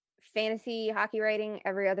my fantasy hockey writing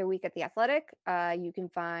every other week at The Athletic. You can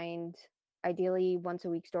find, ideally, once a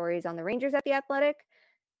week stories on the Rangers at The Athletic.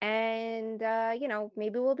 And,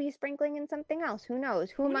 maybe we'll be sprinkling in something else. Who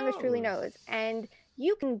knows? Who among us truly knows? And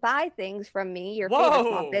you can buy things from me, your favorite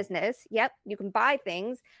small business. Yep, you can buy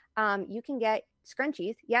things. You can get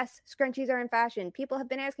scrunchies. Yes, scrunchies are in fashion. People have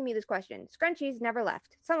been asking me this question. Scrunchies never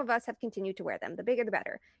left. Some of us have continued to wear them. The bigger, the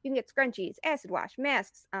better. You can get scrunchies, acid wash,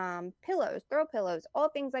 masks, pillows, throw pillows, all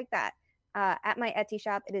things like that at my Etsy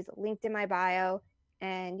shop. It is linked in my bio.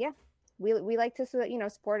 And yeah, we like to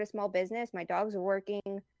support a small business. My dogs are working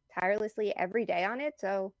tirelessly every day on it.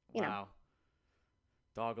 So, wow.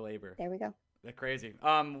 Dog labor. There we go. That's crazy.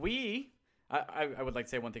 I would like to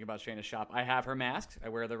say one thing about Shayna's shop. I have her masks.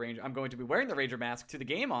 I'm going to be wearing the Ranger mask to the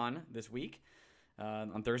game on this week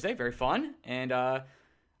on Thursday. Very fun. And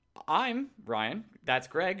I'm Ryan. That's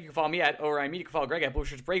Greg. You can follow me at ORIMedia. You can follow Greg at Blue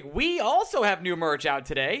Shirts Break. We also have new merch out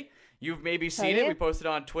today. You've maybe seen it. We posted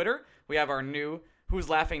on Twitter. We have our new Who's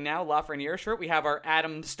Laughing Now Lafreniere shirt. We have our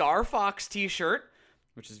Adam Star Fox t-shirt,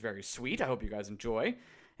 which is very sweet. I hope you guys enjoy.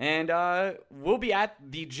 And we'll be at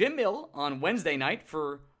the Gym Mill on Wednesday night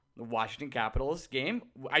for the Washington Capitals game.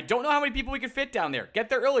 I don't know how many people we could fit down there. Get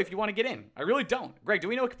there early if you want to get in. I really don't. Greg, do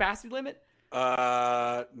we know a capacity limit?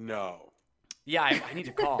 No. Yeah, I need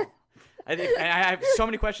to call. I have so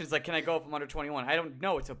many questions. Like, can I go if I'm under 21? I don't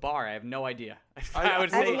know. It's a bar. I have no idea.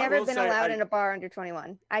 I've never been allowed in a bar under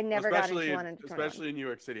 21. I never got into one under 21. Especially in New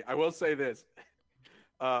York City. I will say this.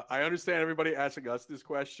 I understand everybody asking us this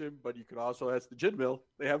question, but you can also ask the Gin Mill.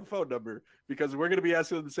 They have a phone number because we're going to be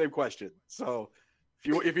asking them the same question. So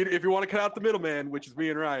if you want to cut out the middleman, which is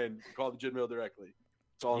me and Ryan, call the Gin Mill directly.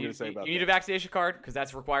 That's all I'm going to say about that. You need a vaccination card because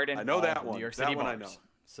that's required in I know that one. New York City that one bars. I know.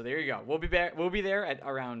 So there you go. We'll be there at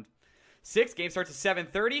around 6. Game starts at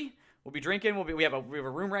 7:30. We'll be drinking. We have a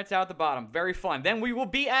room rent out at the bottom. Very fun. Then we will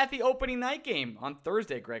be at the opening night game on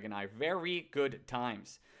Thursday, Greg and I. Very good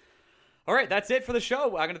times. All right, that's it for the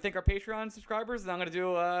show. I'm going to thank our Patreon subscribers, and I'm going to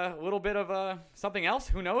do a little bit of something else.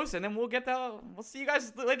 Who knows? And then we'll see you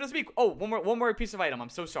guys later this week. Oh, one more piece of item. I'm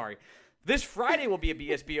so sorry. This Friday will be a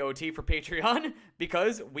BSBOT for Patreon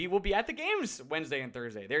because we will be at the games Wednesday and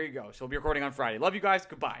Thursday. There you go. So we'll be recording on Friday. Love you guys.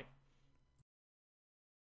 Goodbye.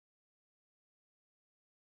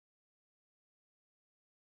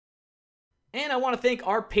 And I want to thank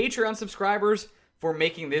our Patreon subscribers for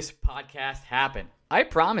making this podcast happen. I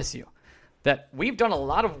promise you that we've done a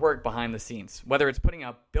lot of work behind the scenes, whether it's putting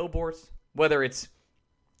out billboards, whether it's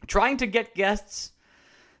trying to get guests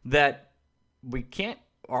that we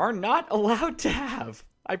are not allowed to have.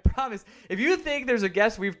 I promise. If you think there's a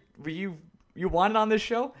guest you wanted on this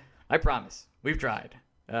show, I promise. We've tried.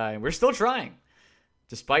 And we're still trying,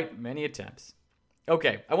 despite many attempts.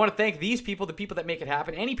 Okay, I want to thank these people, the people that make it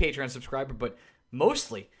happen, any Patreon subscriber, but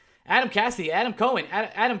mostly Adam Cassidy, Adam Cohen,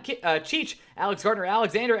 Adam Cheech, Alex Gardner,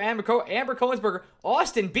 Alexander, Amber Cohensberger,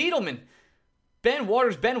 Austin Beetleman, Ben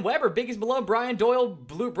Waters, Ben Weber, Biggies Malone, Brian Doyle,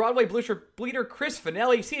 Broadway Blue Shirt Bleeder, Chris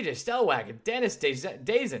Finelli, CJ Stellwagen, Dennis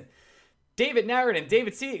Dazen, David Narradin,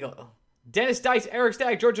 David Siegel, Dennis Dice, Eric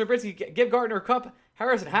Stagg, George Zabrinsky, Give Gardner a Cup,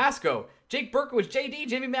 Harrison Haskell, Jake Berkowitz, JD,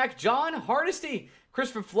 Jimmy Mack, John Hardesty,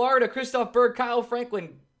 Chris from Florida, Christoph Berg, Kyle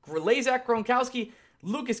Franklin, Lazak Gronkowski,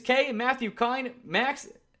 Lucas K, Matthew Kine, Max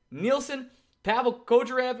Nielsen, Pavel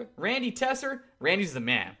Kojarev, Randy Tesser. Randy's the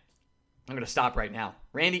man. I'm going to stop right now.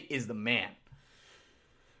 Randy is the man.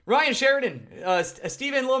 Ryan Sheridan,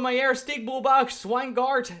 Stephen Lomayer, Stig Bulbach,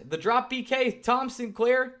 Swingart, The Drop BK, Tom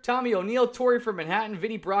Sinclair, Tommy O'Neill, Tori from Manhattan,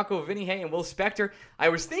 Vinny Bracco, Vinny Hay, and Will Spector. I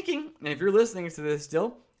was thinking, and if you're listening to this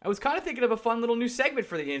still, I was kind of thinking of a fun little new segment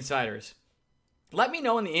for the Insiders. Let me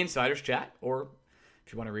know in the Insiders chat, or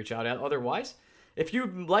if you want to reach out otherwise, if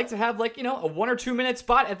you'd like to have, a 1 or 2 minute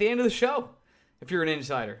spot at the end of the show. if you're an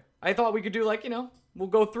insider. I thought we could do we'll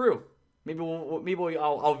go through. Maybe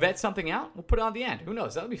I'll vet something out. We'll put it on the end. Who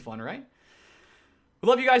knows? That'll be fun, right? We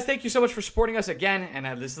love you guys. Thank you so much for supporting us again.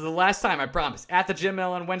 And this is the last time, I promise. At the Gym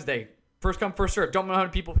Mill on Wednesday. First come, first serve. Don't know how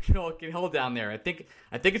many people can hold down there. I think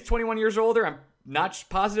it's 21 years or older. I'm not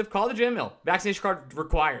positive. Call the Gym Mill. Vaccination card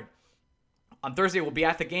required. On Thursday, we'll be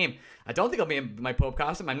at the game. I don't think I'll be in my Pope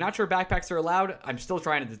costume. I'm not sure backpacks are allowed. I'm still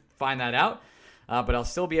trying to find that out. But I'll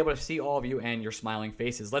still be able to see all of you and your smiling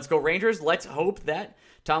faces. Let's go Rangers. Let's hope that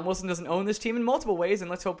Tom Wilson doesn't own this team in multiple ways, and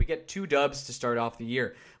let's hope we get 2 dubs to start off the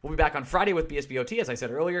year. We'll be back on Friday with BSBOT, as I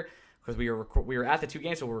said earlier, because we were at the 2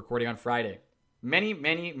 games, so we're recording on Friday. Many,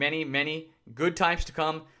 many, many, many good times to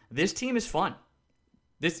come. This team is fun.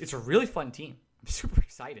 It's a really fun team. I'm super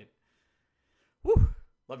excited. Woo!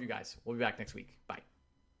 Love you guys. We'll be back next week. Bye.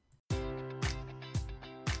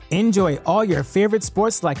 Enjoy all your favorite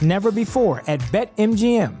sports like never before at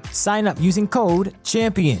BetMGM. Sign up using code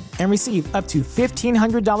CHAMPION and receive up to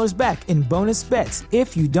 $1,500 back in bonus bets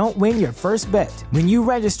if you don't win your first bet. When you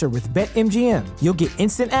register with BetMGM, you'll get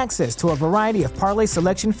instant access to a variety of parlay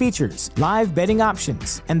selection features, live betting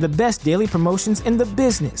options, and the best daily promotions in the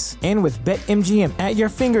business. And with BetMGM at your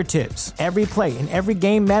fingertips, every play and every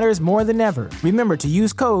game matters more than ever. Remember to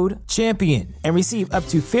use code CHAMPION and receive up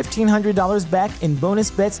to $1,500 back in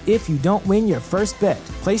bonus bets if you don't win your first bet.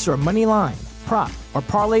 Place your money line, prop, or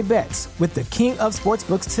parlay bets with the king of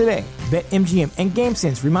sportsbooks today. BetMGM and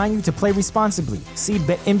GameSense remind you to play responsibly. See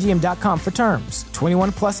BetMGM.com for terms.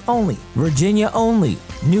 21 plus only. Virginia only.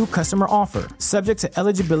 New customer offer. Subject to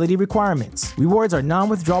eligibility requirements. Rewards are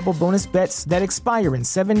non-withdrawable bonus bets that expire in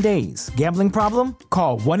 7 days. Gambling problem?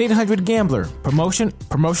 Call 1-800-GAMBLER.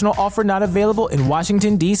 Promotional offer not available in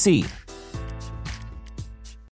Washington, D.C.